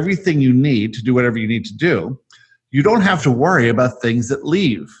attracting everything you need to do whatever you need to do, you don't have to worry about things that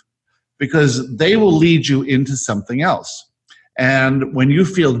leave, because they will lead you into something else. And when you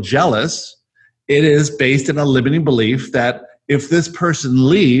feel jealous, it is based in a limiting belief that if this person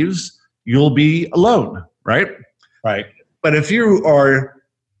leaves, you'll be alone, right? Right. But if you are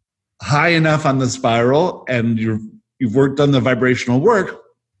high enough on the spiral and you've worked on the vibrational work,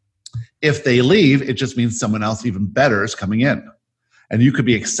 if they leave, it just means someone else even better is coming in. And you could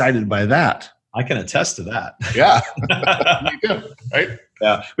be excited by that. I can attest to that. Yeah. Me too, right?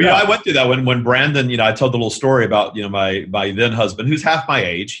 Yeah. Well, I went through that when Brandon, I told the little story about, my then husband, who's half my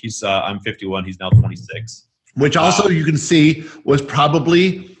age. He's, I'm 51. He's now 26. Which also you can see was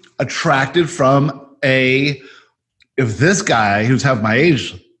probably attracted from if this guy who's half my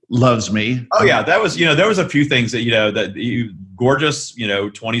age loves me. Oh yeah. That was, there was a few things that, gorgeous,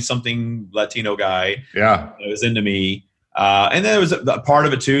 20-something Latino guy. Yeah. That was into me. And then there was a part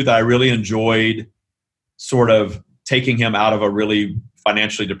of it too that I really enjoyed, sort of taking him out of a really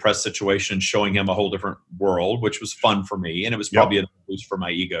financially depressed situation, showing him a whole different world, which was fun for me. And it was probably a boost for my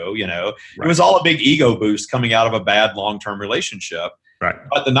ego, Right. It was all a big ego boost coming out of a bad long-term relationship. Right.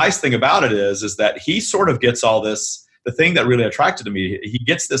 But the nice thing about it is that he sort of gets all this, the thing that really attracted to me, he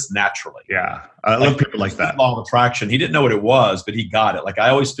gets this naturally. Yeah. I love people like that. Law of attraction. He didn't know what it was, but he got it. Like, I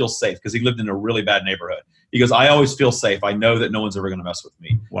always feel safe, because he lived in a really bad neighborhood. He goes, I always feel safe. I know that no one's ever going to mess with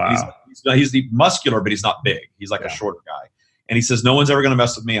me. Wow. He's muscular, but he's not big. He's like a shorter guy. And he says, no one's ever going to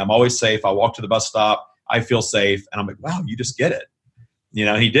mess with me. I'm always safe. I walk to the bus stop. I feel safe. And I'm like, wow, you just get it.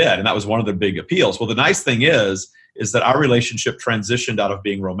 He did. And that was one of the big appeals. Well, the nice thing is that our relationship transitioned out of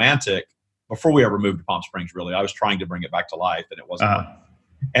being romantic before we ever moved to Palm Springs, really. I was trying to bring it back to life, and it wasn't.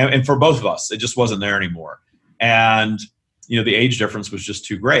 And for both of us, it just wasn't there anymore. And, the age difference was just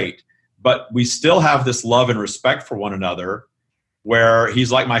too great. But we still have this love and respect for one another, where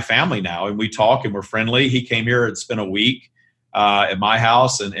he's like my family now, and we talk and we're friendly. He came here and spent a week at my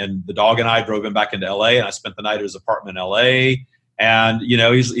house, and the dog and I drove him back into LA, and I spent the night at his apartment in LA. And,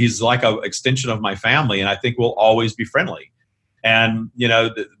 he's like an extension of my family, and I think we'll always be friendly. And,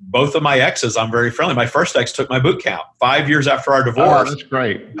 both of my exes, I'm very friendly. My first ex took my boot camp 5 years after our divorce. Oh, that's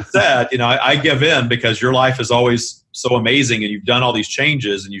great. He said, I give in because your life is always so amazing, and you've done all these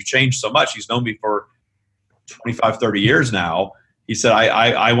changes, and you've changed so much. He's known me for 25, 30 years now. He said,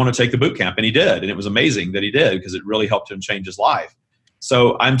 I want to take the boot camp. And he did. And it was amazing that he did, because it really helped him change his life.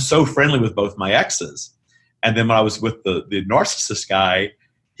 So I'm so friendly with both my exes. And then when I was with the narcissist guy,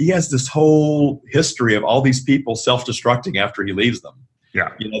 he has this whole history of all these people self-destructing after he leaves them. Yeah.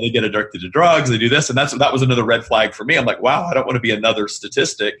 They get addicted to drugs, they do this. And that was another red flag for me. I'm like, wow, I don't want to be another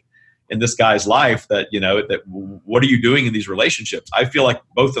statistic in this guy's life that what are you doing in these relationships? I feel like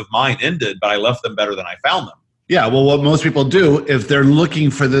both of mine ended, but I left them better than I found them. Yeah, well, what most people do, if they're looking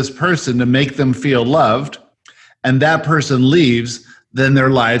for this person to make them feel loved, and that person leaves, then their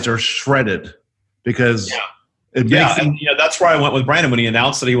lives are shredded, because it makes them. And that's where I went with Brandon when he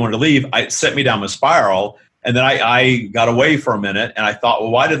announced that he wanted to leave. It set me down the spiral, and then I got away for a minute, and I thought,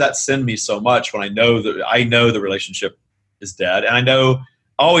 well, why did that send me so much when I know the relationship is dead, and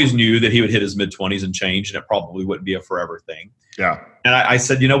always knew that he would hit his mid-20s and change, and it probably wouldn't be a forever thing. Yeah. And I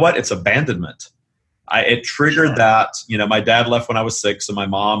said, you know what? It's abandonment. It triggered that, my dad left when I was 6, and my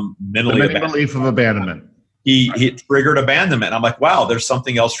mom mentally the belief of abandonment. he triggered abandonment. And I'm like, wow, there's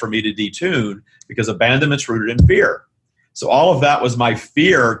something else for me to detune, because abandonment's rooted in fear. So all of that was my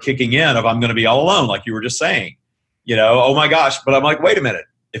fear kicking in of I'm going to be all alone, like you were just saying, oh my gosh. But I'm like, wait a minute.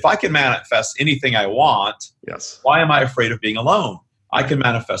 If I can manifest anything I want, yes, why am I afraid of being alone? I can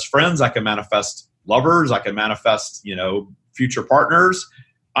manifest friends. I can manifest lovers. I can manifest, future partners.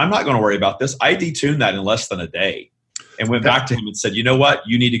 I'm not going to worry about this. I detuned that in less than a day and went back to him and said, you know what?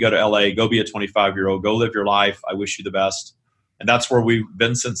 You need to go to LA, go be a 25-year-old, go live your life. I wish you the best. And that's where we've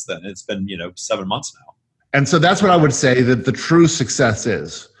been since then. It's been, 7 months now. And so that's what I would say that the true success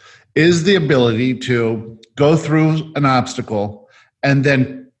is the ability to go through an obstacle and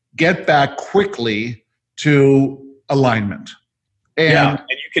then get back quickly to alignment. And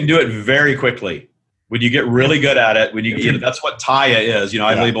you can do it very quickly. When you get really good at it, when that's what Taya is.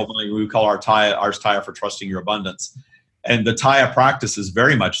 I label, we call ours Taya for trusting your abundance. And the Taya practice is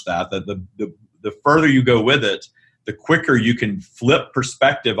very much that the further you go with it, the quicker you can flip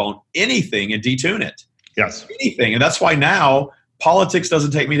perspective on anything and detune it. Yes. Anything. And that's why now politics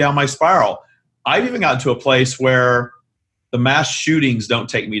doesn't take me down my spiral. I've even gotten to a place where the mass shootings don't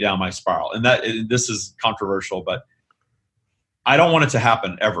take me down my spiral. And this is controversial, but I don't want it to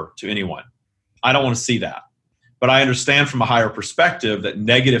happen ever to anyone. I don't want to see that. But I understand from a higher perspective that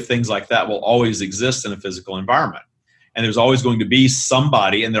negative things like that will always exist in a physical environment. And there's always going to be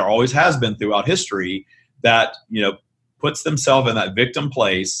somebody, and there always has been throughout history, that puts themselves in that victim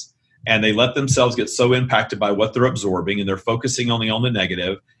place, and they let themselves get so impacted by what they're absorbing, and they're focusing only on the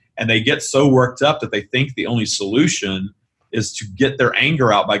negative, and they get so worked up that they think the only solution is to get their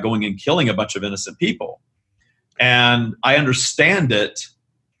anger out by going and killing a bunch of innocent people. And I understand that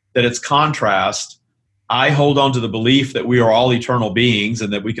it's contrast. I hold on to the belief that we are all eternal beings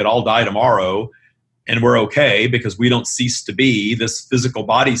and that we could all die tomorrow and we're okay, because we don't cease to be. This physical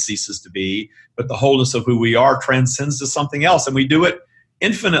body ceases to be, but the wholeness of who we are transcends to something else, and we do it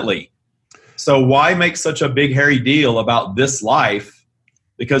infinitely. So why make such a big hairy deal about this life?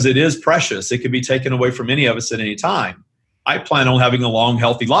 Because it is precious. It can be taken away from any of us at any time. I plan on having a long,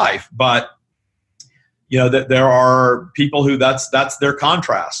 healthy life, but that there are people who that's their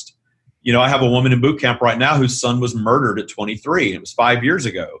contrast. I have a woman in boot camp right now whose son was murdered at 23. It was 5 years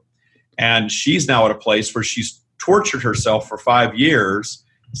ago. And she's now at a place where she's tortured herself for 5 years,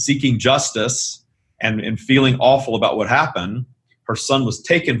 seeking justice and feeling awful about what happened. Her son was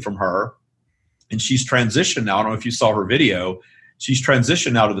taken from her, and she's transitioned now. I don't know if you saw her video. She's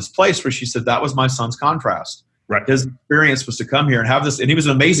transitioned now to this place where she said, that was my son's contrast. Right. His experience was to come here and have this, and he was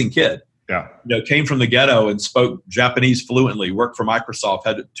an amazing kid. Yeah. Came from the ghetto and spoke Japanese fluently, worked for Microsoft,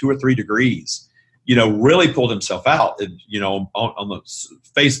 had 2 or 3 degrees, really pulled himself out. And, on the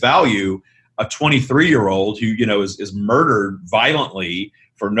face value, a 23-year-old who, is murdered violently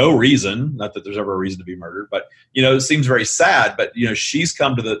for no reason, not that there's ever a reason to be murdered, but, it seems very sad. But, she's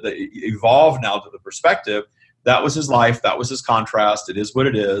come to the evolved now to the perspective. That was his life. That was his contrast. It is what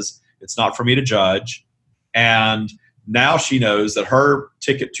it is. It's not for me to judge. And now she knows that her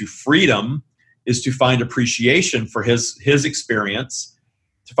ticket to freedom is to find appreciation for his experience,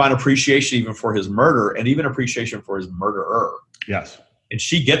 to find appreciation even for his murder, and even appreciation for his murderer. Yes. And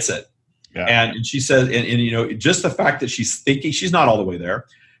she gets it. Yeah. And she says, and just the fact that she's thinking, she's not all the way there,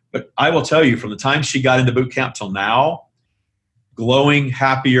 but I will tell you, from the time she got into boot camp till now, glowing,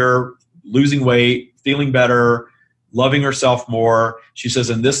 happier, losing weight, feeling better, loving herself more. She says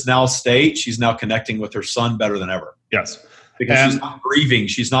in this now state, she's now connecting with her son better than ever. Yes. Because she's not grieving,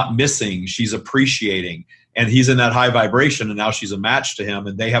 she's not missing, she's appreciating. And he's in that high vibration, and now she's a match to him,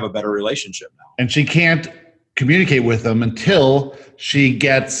 and they have a better relationship now. And she can't communicate with them until she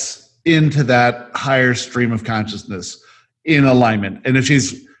gets into that higher stream of consciousness in alignment. And if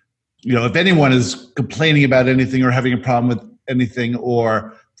she's, if anyone is complaining about anything or having a problem with anything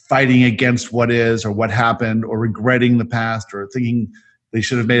or fighting against what is or what happened or regretting the past or thinking they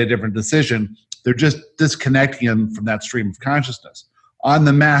should have made a different decision, they're just disconnecting them from that stream of consciousness. On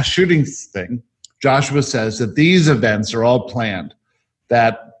the mass shootings thing, Joshua says that these events are all planned,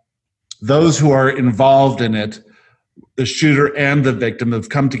 that those who are involved in it, the shooter and the victim, have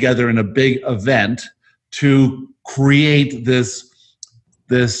come together in a big event to create this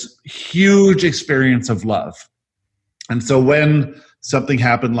huge experience of love. And so when something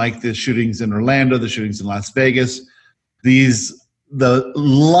happened like the shootings in Orlando, the shootings in Las Vegas, the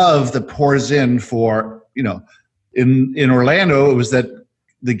love that pours in for, in Orlando, it was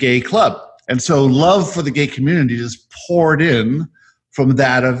the gay club. And so love for the gay community just poured in from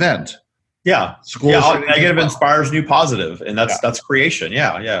that event. Yeah. Negative inspires new positive, and that's creation.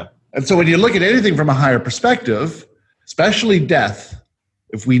 Yeah. Yeah. And so when you look at anything from a higher perspective, especially death,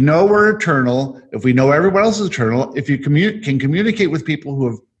 If we know we're eternal, if we know everyone else is eternal, if you can communicate with people who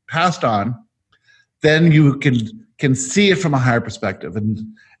have passed on, then you can see it from a higher perspective.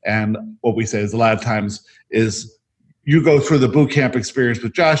 And what we say is a lot of times is you go through the boot camp experience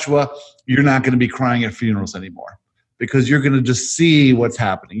with Joshua, you're not going to be crying at funerals anymore because you're going to just see what's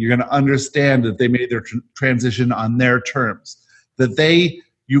happening. You're going to understand that they made their transition on their terms, that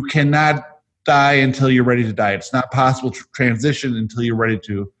you cannot die until you're ready to die. It's not possible to transition until you're ready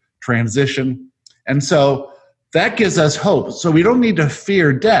to transition. And so that gives us hope. So we don't need to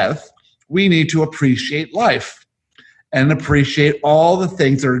fear death. We need to appreciate life and appreciate all the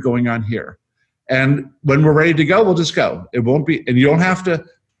things that are going on here. And when we're ready to go, we'll just go. It won't be, and you don't have to,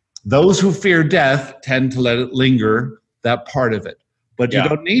 those who fear death tend to let it linger, that part of it. But you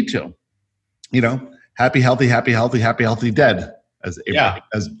don't need to. Happy, healthy, dead.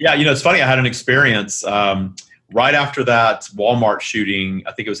 It's funny. I had an experience right after that Walmart shooting.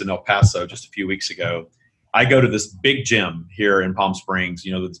 I think it was in El Paso just a few weeks ago. I go to this big gym here in Palm Springs,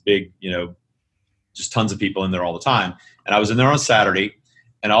 this big, just tons of people in there all the time. And I was in there on Saturday,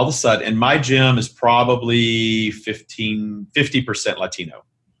 and all of a sudden, and my gym is probably 50% Latino,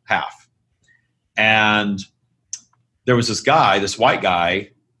 half. And there was this white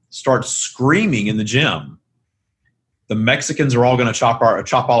guy, starts screaming in the gym. The Mexicans are all going to chop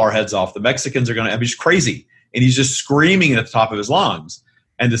all our heads off. The Mexicans are going to, he's crazy. And he's just screaming at the top of his lungs.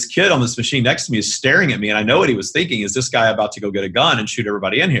 And this kid on this machine next to me is staring at me. And I know what he was thinking. Is this guy about to go get a gun and shoot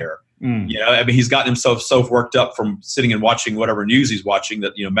everybody in here? He's gotten himself so worked up from sitting and watching whatever news he's watching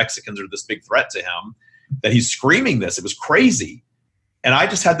that, Mexicans are this big threat to him, that he's screaming this. It was crazy. And I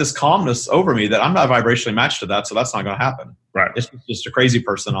just had this calmness over me that I'm not vibrationally matched to that. So that's not going to happen. Right. It's just a crazy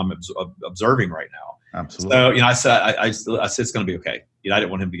person I'm observing right now. Absolutely. So, I said it's going to be okay. I didn't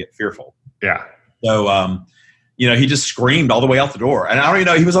want him to get fearful. Yeah. So, he just screamed all the way out the door. And I don't even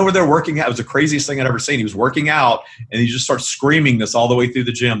know, he was over there working out. It was the craziest thing I'd ever seen. He was working out, and he just starts screaming this all the way through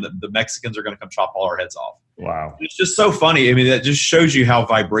the gym that the Mexicans are going to come chop all our heads off. Wow. It's just so funny. I mean, that just shows you how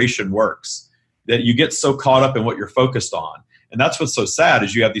vibration works, that you get so caught up in what you're focused on. And that's what's so sad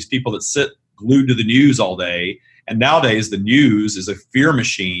is you have these people that sit glued to the news all day. And nowadays the news is a fear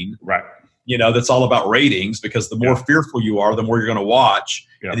machine. Right. That's all about ratings, because the more fearful you are, the more you're going to watch.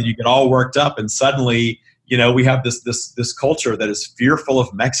 And then you get all worked up, and suddenly, we have this culture that is fearful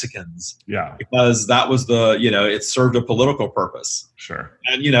of Mexicans. Yeah. Because that was it served a political purpose. Sure.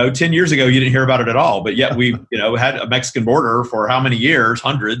 And 10 years ago you didn't hear about it at all, but yet we had a Mexican border for how many years?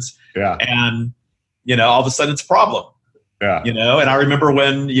 Hundreds. Yeah. And all of a sudden it's a problem. Yeah. And I remember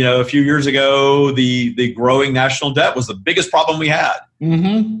when, a few years ago, the growing national debt was the biggest problem we had.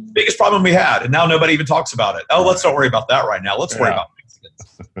 Mm-hmm. Biggest problem we had. And now nobody even talks about it. Oh, let's not worry about that right now. Let's worry about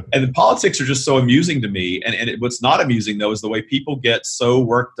Mexicans. And the politics are just so amusing to me. And what's not amusing, though, is the way people get so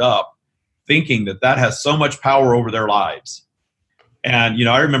worked up thinking that has so much power over their lives. And,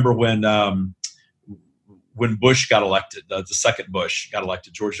 I remember when Bush got elected, the second Bush got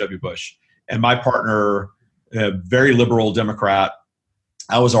elected, George W. Bush, and my partner, a very liberal Democrat,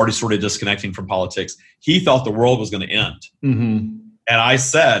 I was already sort of disconnecting from politics. He thought the world was going to end. Mm-hmm. And I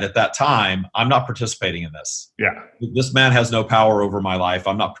said at that time, I'm not participating in this. Yeah. This man has no power over my life.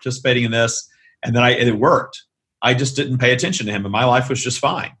 I'm not participating in this. And then it worked. I just didn't pay attention to him, and my life was just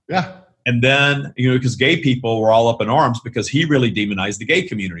fine. Yeah. And then, because gay people were all up in arms because he really demonized the gay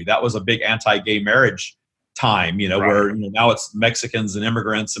community. That was a big anti-gay marriage time, right. Where now it's Mexicans and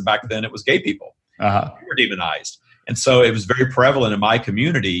immigrants, and back then it was gay people. Uh-huh. We were demonized. And so it was very prevalent in my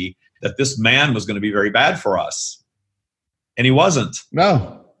community that this man was going to be very bad for us. And he wasn't.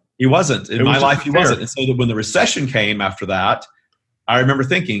 No. He wasn't. In my life, he wasn't. And so when the recession came after that, I remember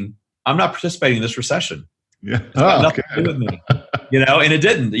thinking, I'm not participating in this recession. Yeah. It's got nothing to do with me. And it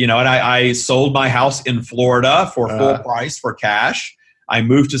didn't. And I sold my house in Florida for full price for cash. I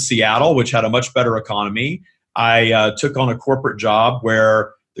moved to Seattle, which had a much better economy. I took on a corporate job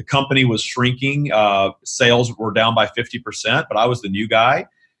where the company was shrinking. Sales were down by 50%, but I was the new guy,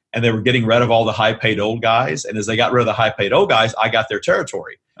 and they were getting rid of all the high-paid old guys. And as they got rid of the high-paid old guys, I got their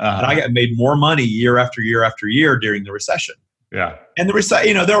territory. And I made more money year after year after year during the recession. Yeah. And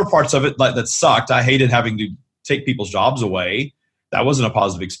there were parts of it that sucked. I hated having to take people's jobs away. That wasn't a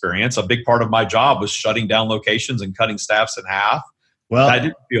positive experience. A big part of my job was shutting down locations and cutting staffs in half. Well, that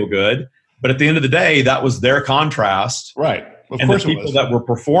didn't feel good. But at the end of the day, that was their contrast. Right. Of course, the people that were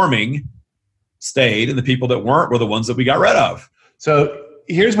performing stayed, and the people that weren't were the ones that we got rid of. So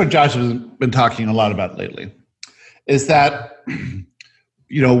here's what Josh has been talking a lot about lately, is that,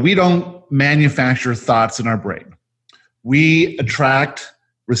 we don't manufacture thoughts in our brain. We attract,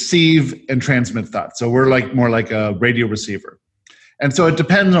 receive, and transmit thoughts. So we're more like a radio receiver. And so it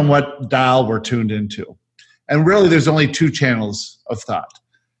depends on what dial we're tuned into. And really, there's only two channels of thought.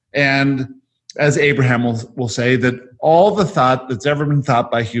 And as Abraham will say, that all the thought that's ever been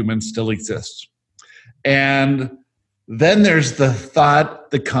thought by humans still exists. And then there's the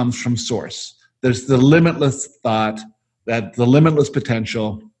thought that comes from source. There's the limitless thought, that the limitless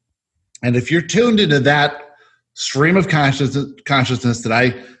potential. And if you're tuned into that stream of consciousness that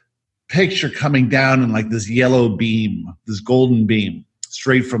I picture coming down in like this yellow beam, this golden beam,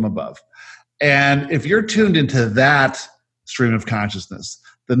 straight from above. And if you're tuned into that stream of consciousness,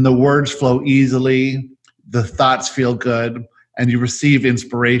 then the words flow easily, the thoughts feel good, and you receive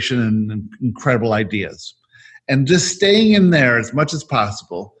inspiration and incredible ideas. And just staying in there as much as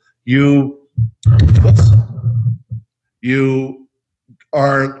possible, you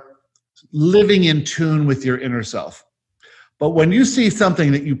are living in tune with your inner self. But when you see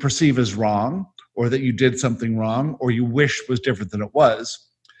something that you perceive as wrong, or that you did something wrong, or you wish was different than it was,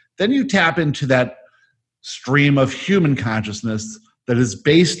 then you tap into that stream of human consciousness that is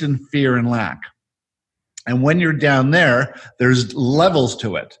based in fear and lack. And when you're down there, there's levels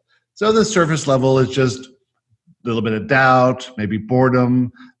to it. So the surface level is just a little bit of doubt, maybe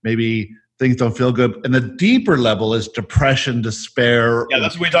boredom, maybe things don't feel good. And the deeper level is depression, despair. Yeah,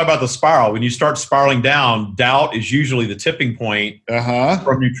 that's when we talk about the spiral. When you start spiraling down, doubt is usually the tipping point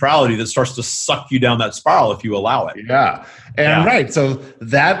from neutrality that starts to suck you down that spiral if you allow it. Yeah. And right. So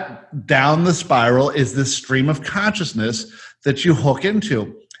that down the spiral is this stream of consciousness that you hook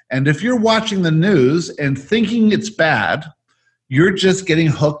into. And if you're watching the news and thinking it's bad, you're just getting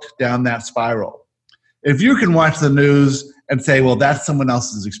hooked down that spiral. If you can watch the news and say, well, that's someone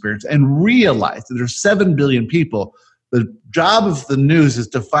else's experience, and realize that there's 7 billion people, the job of the news is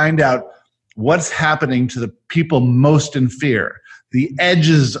to find out what's happening to the people most in fear, the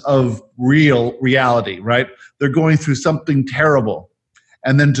edges of reality, right? They're going through something terrible.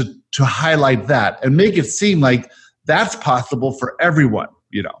 And then to highlight that and make it seem like that's possible for everyone,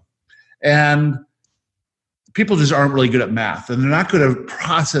 you know. And people just aren't really good at math, and they're not good at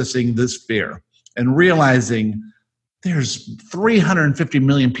processing this fear and realizing there's 350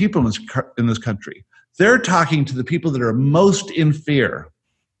 million people in this country. They're talking to the people that are most in fear.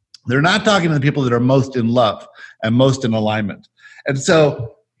 They're not talking to the people that are most in love and most in alignment. And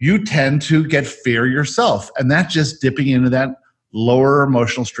so you tend to get fear yourself, and that's just dipping into that lower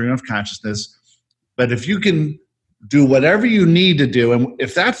emotional stream of consciousness. But if you can do whatever you need to do, and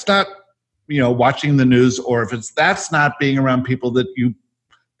if that's not, watching the news, or if that's not being around people that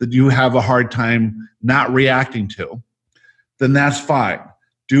you have a hard time not reacting to, then that's fine.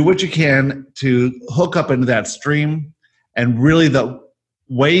 Do what you can to hook up into that stream. And really the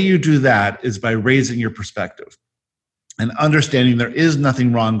way you do that is by raising your perspective and understanding there is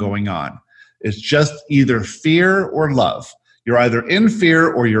nothing wrong going on. It's just either fear or love. You're either in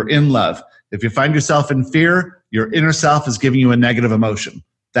fear or you're in love. If you find yourself in fear, your inner self is giving you a negative emotion.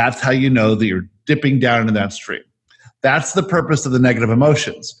 That's how you know that you're dipping down into that stream. That's the purpose of the negative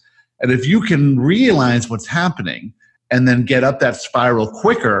emotions. And if you can realize what's happening and then get up that spiral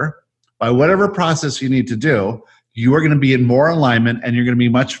quicker by whatever process you need to do, you are going to be in more alignment and you're going to be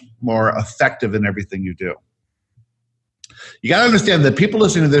much more effective in everything you do. You got to understand that people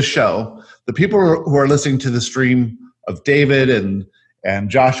listening to this show, the people who are listening to the stream of David and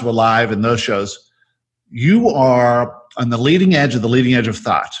Joshua Live and those shows, you are on the leading edge of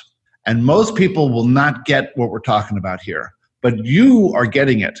thought. And most people will not get what we're talking about here, but you are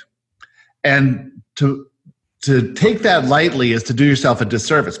getting it. And to take that lightly is to do yourself a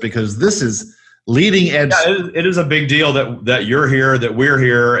disservice, because this is leading edge. Yeah, it is a big deal that you're here, that we're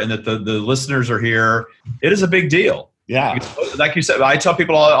here, and that the listeners are here. It is a big deal. Yeah. Like you said, I tell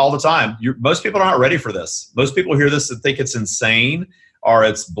people all the time, most people aren't ready for this. Most people hear this and think it's insane, or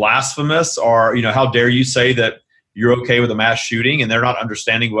it's blasphemous, or, how dare you say that you're okay with a mass shooting, and they're not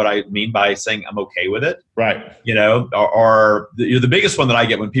understanding what I mean by saying I'm okay with it. Right. Or the biggest one that I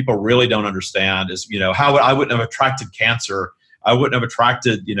get when people really don't understand is, how I wouldn't have attracted cancer. I wouldn't have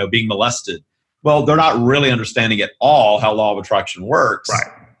attracted, being molested. Well, they're not really understanding at all how law of attraction works.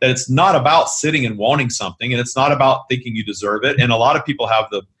 Right. That it's not about sitting and wanting something, and it's not about thinking you deserve it. And a lot of people have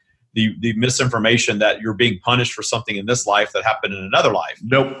the misinformation that you're being punished for something in this life that happened in another life.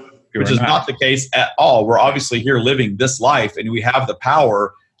 Nope. Which is not the case at all. We're obviously here living this life, and we have the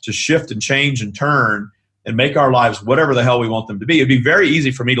power to shift and change and turn and make our lives whatever the hell we want them to be. It'd be very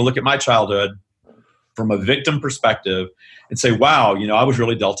easy for me to look at my childhood from a victim perspective and say, wow, I was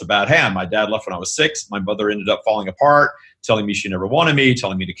really dealt a bad hand. My dad left when I was 6. My mother ended up falling apart, telling me she never wanted me,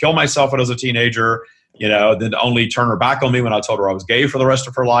 telling me to kill myself when I was a teenager, then to only turn her back on me when I told her I was gay for the rest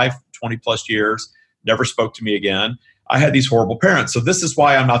of her life, 20 plus years, never spoke to me again. I had these horrible parents. So this is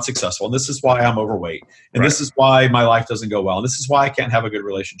why I'm not successful. And this is why I'm overweight. And this is why my life doesn't go well. And this is why I can't have a good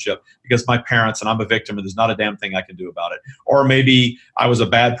relationship, because my parents, and I'm a victim and there's not a damn thing I can do about it. Or maybe I was a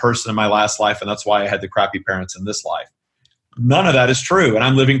bad person in my last life and that's why I had the crappy parents in this life. None of that is true. And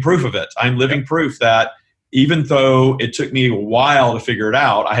I'm living proof of it. I'm living proof that even though it took me a while to figure it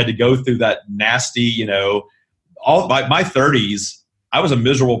out, I had to go through that nasty, all my 30s, I was a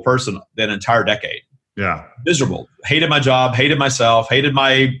miserable person that entire decade. Yeah. Miserable. Hated my job, hated myself, hated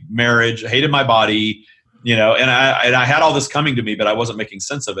my marriage, hated my body, and I had all this coming to me, but I wasn't making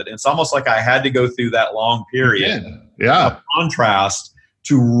sense of it. And it's almost like I had to go through that long period of contrast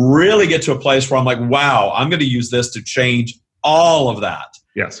to really get to a place where I'm like, wow, I'm going to use this to change all of that.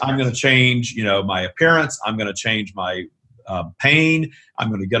 Yes. I'm going to change, my appearance. I'm going to change my pain. I'm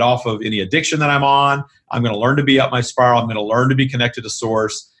going to get off of any addiction that I'm on. I'm going to learn to be up my spiral. I'm going to learn to be connected to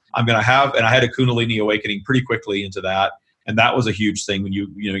source. I'm going to have, and I had a Kundalini awakening pretty quickly into that. And that was a huge thing when you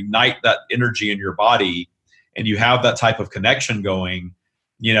ignite that energy in your body and you have that type of connection going,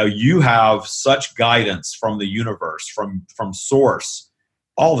 you have such guidance from the universe, from source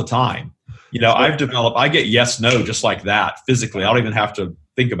all the time. I get yes, no, just like that physically. I don't even have to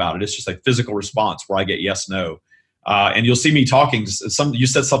think about it. It's just like physical response where I get yes, no. And you'll see me talking. You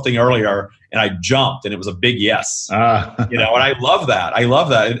said something earlier, and I jumped, and it was a big yes. And I love that.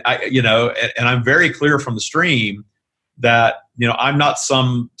 And I'm very clear from the stream that I'm not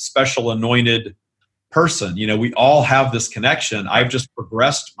some special anointed person. We all have this connection. I've just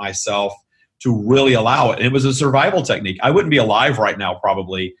progressed myself to really allow it. And it was a survival technique. I wouldn't be alive right now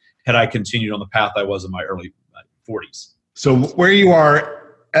probably had I continued on the path I was in my early 40s. So where you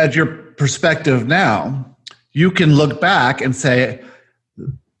are at your perspective now, you can look back and say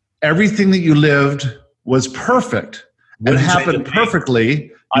everything that you lived was perfect and happened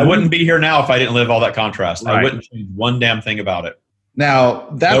perfectly. I wouldn't be here now if I didn't live all that contrast. Right. I wouldn't change one damn thing about it. Now,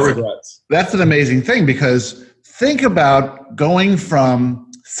 no regrets. That's an amazing thing, because think about going from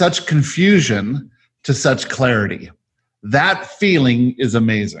such confusion to such clarity. That feeling is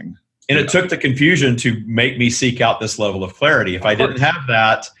amazing. And it took the confusion to make me seek out this level of clarity. If I didn't have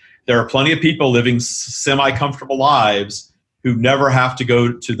that, there are plenty of people living semi-comfortable lives who never have to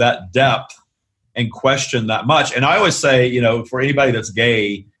go to that depth and question that much. And I always say, for anybody that's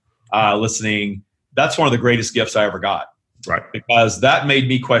gay listening, that's one of the greatest gifts I ever got. Right. Because that made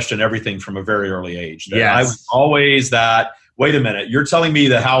me question everything from a very early age. Yes. I was always that, wait a minute, you're telling me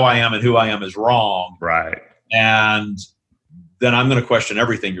that how I am and who I am is wrong. Right. And then I'm going to question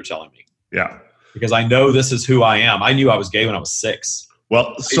everything you're telling me. Yeah. Because I know this is who I am. I knew I was gay when I was 6. Well,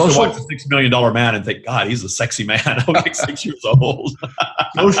 I used to watch a $6 million man and think, God, he's a sexy man. I was like 6 years old.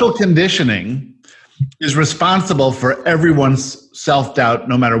 Social conditioning is responsible for everyone's self-doubt,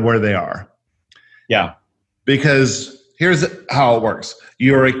 no matter where they are. Yeah. Because here's how it works.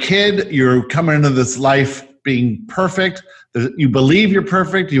 You're a kid. You're coming into this life being perfect. You believe you're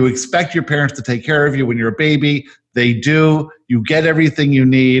perfect. You expect your parents to take care of you when you're a baby. They do. You get everything you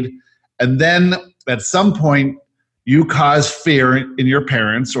need. And then at some point, you cause fear in your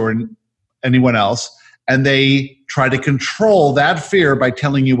parents or in anyone else, and they try to control that fear by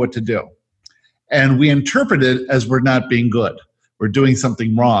telling you what to do. And we interpret it as we're not being good. We're doing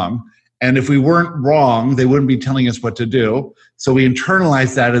something wrong. And if we weren't wrong, they wouldn't be telling us what to do. So we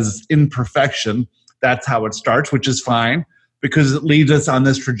internalize that as imperfection. That's how it starts, which is fine, because it leads us on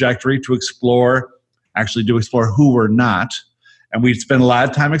this trajectory to explore who we're not. And we spend a lot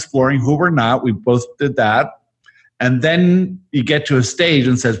of time exploring who we're not. We both did that. And then you get to a stage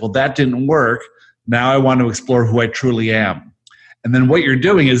and says, well, that didn't work. Now I want to explore who I truly am. And then what you're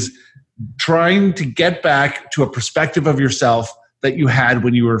doing is trying to get back to a perspective of yourself that you had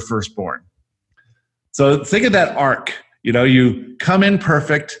when you were first born. So think of that arc. You come in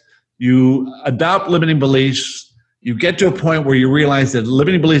perfect, you adopt limiting beliefs, you get to a point where you realize that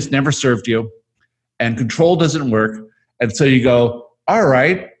limiting beliefs never served you and control doesn't work. And so you go, all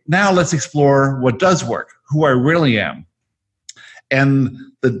right, now let's explore what does work, who I really am. And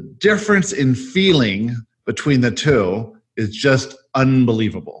the difference in feeling between the two is just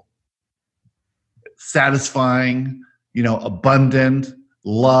unbelievable. Satisfying, abundant,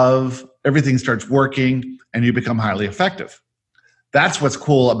 love, everything starts working and you become highly effective. That's what's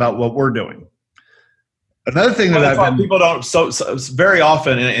cool about what we're doing. Another thing that people don't, so very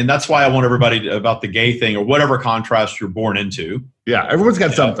often, and that's why I want everybody about the gay thing or whatever contrast you're born into. Yeah, everyone's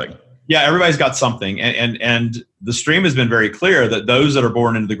got something. Yeah, everybody's got something. And the stream has been very clear that those that are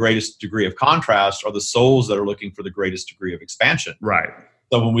born into the greatest degree of contrast are the souls that are looking for the greatest degree of expansion. Right.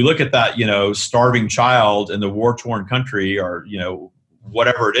 So when we look at that, starving child in the war-torn country or,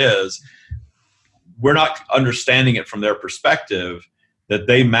 whatever it is, we're not understanding it from their perspective, that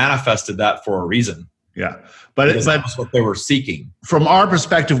they manifested that for a reason. Yeah. But that's what they were seeking. From our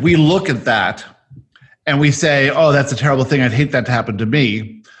perspective, we look at that and we say, oh, that's a terrible thing. I'd hate that to happen to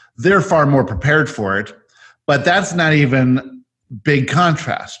me. They're far more prepared for it. But that's not even big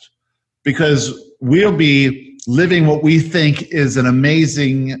contrast, because we'll be living what we think is an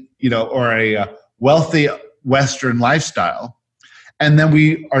amazing, or a wealthy Western lifestyle. And then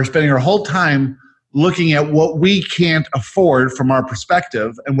we are spending our whole time looking at what we can't afford from our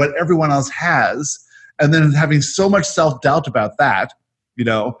perspective and what everyone else has. And then having so much self-doubt about that,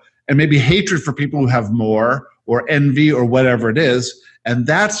 and maybe hatred for people who have more, or envy, or whatever it is. And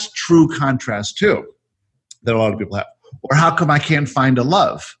that's true contrast too, that a lot of people have. Or how come I can't find a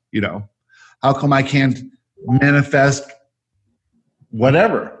love? How come I can't manifest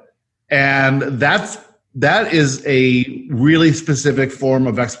whatever? And that is a really specific form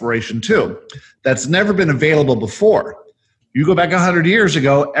of exploration too, that's never been available before. You go back 100 years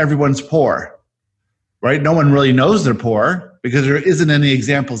ago, everyone's poor, right? No one really knows they're poor because there isn't any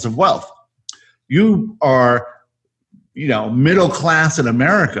examples of wealth. You are, middle class in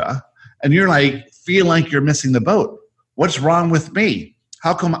America, and you're feel like you're missing the boat. What's wrong with me?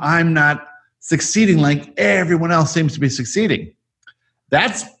 How come I'm not succeeding like everyone else seems to be succeeding?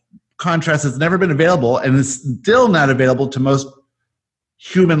 That's contrast that's never been available, and is still not available to most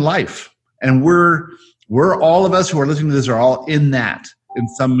human life. And we're all of us who are listening to this are all in that in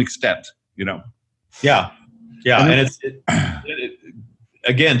some extent, Yeah. And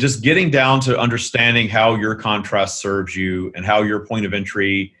again, just getting down to understanding how your contrast serves you and how your point of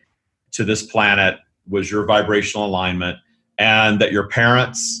entry to this planet was your vibrational alignment, and that your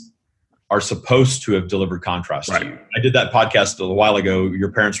parents are supposed to have delivered contrast to you. I did that podcast a while ago.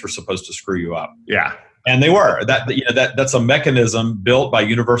 Your parents were supposed to screw you up. Yeah. And they were. That's a mechanism built by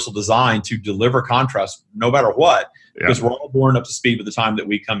universal design to deliver contrast no matter what, because we're all born up to speed by the time that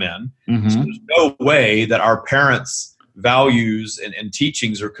we come in. Mm-hmm. So there's no way that our parents' values and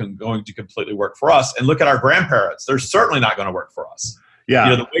teachings are going to completely work for us. And look at our grandparents. They're certainly not going to work for us.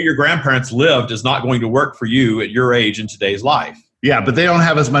 Yeah. The way your grandparents lived is not going to work for you at your age in today's life. Yeah, but they don't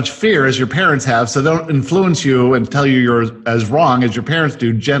have as much fear as your parents have, so they don't influence you and tell you you're as wrong as your parents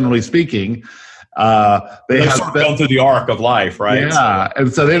do, generally speaking. They have sort of gone through the arc of life, right? Yeah,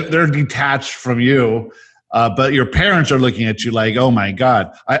 and so they're detached from you, but your parents are looking at you like, oh my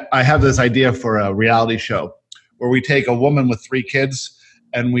God. I have this idea for a reality show where we take a woman with 3 kids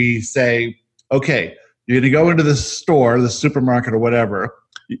and we say, okay, you're going to go into the store, the supermarket or whatever,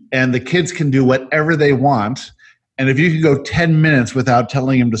 and the kids can do whatever they want. And if you can go 10 minutes without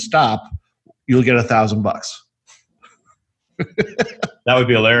telling them to stop, you'll get $1,000. That would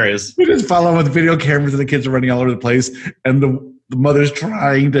be hilarious. We just follow them with video cameras and the kids are running all over the place, and the mother's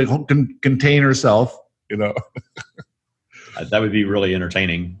trying to contain herself, That would be really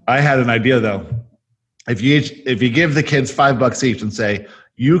entertaining. I had an idea though. If you give the kids $5 each and say,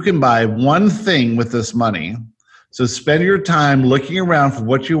 you can buy one thing with this money, so spend your time looking around for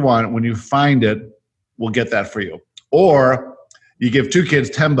what you want. When you find it, we'll get that for you. Or you give 2 kids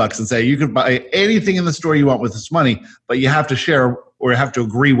 $10 and say, you can buy anything in the store you want with this money, but you have to share or you have to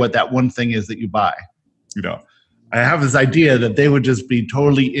agree what that one thing is that you buy. I have this idea that they would just be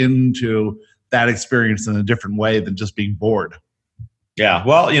totally into that experience in a different way than just being bored. Yeah.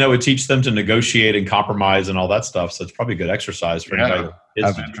 Well, it would teach them to negotiate and compromise and all that stuff. So it's probably a good exercise for anybody.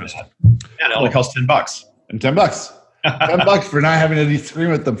 Have interest. And it only costs $10. And $10. $10 for not having to disagree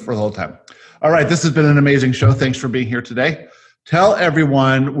with them for the whole time. All right. This has been an amazing show. Thanks for being here today. Tell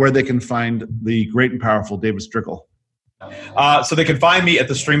everyone where they can find the great and powerful David Strickel. So they can find me at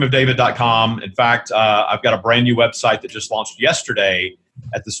thestreamofdavid.com. In fact, I've got a brand new website that just launched yesterday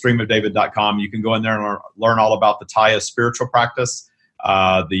at thestreamofdavid.com. You can go in there and learn all about the Taya spiritual practice.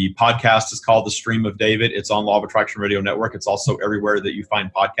 The podcast is called The Stream of David. It's on Law of Attraction Radio Network. It's also everywhere that you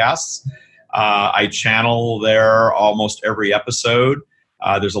find podcasts. I channel there almost every episode.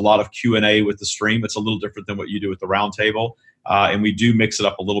 There's a lot of Q&A with the stream. It's a little different than what you do with the roundtable. And we do mix it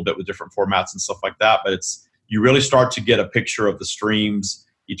up a little bit with different formats and stuff like that. But you really start to get a picture of the stream's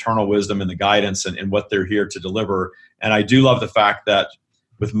eternal wisdom and the guidance and what they're here to deliver. And I do love the fact that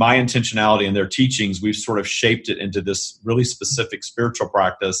with my intentionality and their teachings, we've sort of shaped it into this really specific spiritual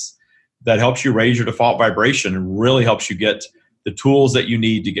practice that helps you raise your default vibration and really helps you get the tools that you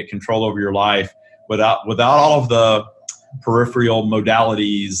need to get control over your life without all of the peripheral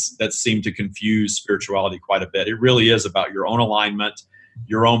modalities that seem to confuse spirituality quite a bit. It really is about your own alignment,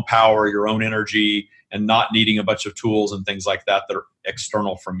 your own power, your own energy, and not needing a bunch of tools and things like that are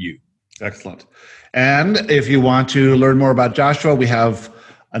external from you. Excellent. And if you want to learn more about Joshua, we have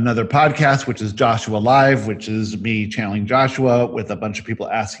another podcast, which is Joshua Live, which is me channeling Joshua with a bunch of people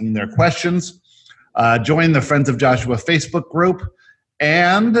asking their questions. Join the Friends of Joshua Facebook group.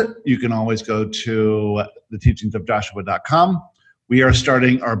 And you can always go to theteachingsofjoshua.com. We are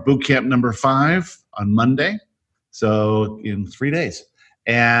starting our boot camp number 5 on Monday, so in 3 days.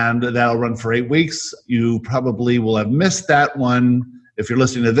 And that'll run for 8 weeks. You probably will have missed that one if you're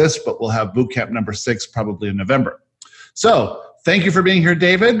listening to this, but we'll have boot camp number 6 probably in November. So thank you for being here,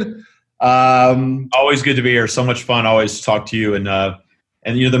 David. Always good to be here. So much fun. Always talk to you. And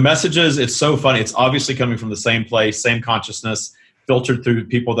the messages, it's so funny. It's obviously coming from the same place, same consciousness, filtered through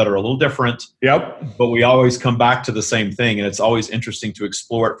people that are a little different. Yep. But we always come back to the same thing. And it's always interesting to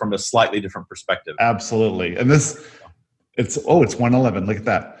explore it from a slightly different perspective. Absolutely. And it's 1:11. Look at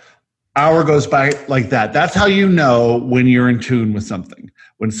that. Hour goes by like that. That's how you know when you're in tune with something.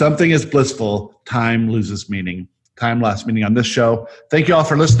 When something is blissful, time loses meaning. Time lost meaning on this show. Thank you all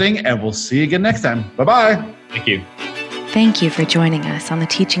for listening, and we'll see you again next time. Bye-bye. Thank you. Thank you for joining us on the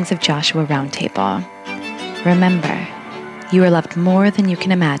Teachings of Joshua Roundtable. Remember, you are loved more than you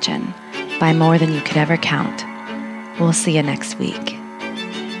can imagine, by more than you could ever count. We'll see you next week.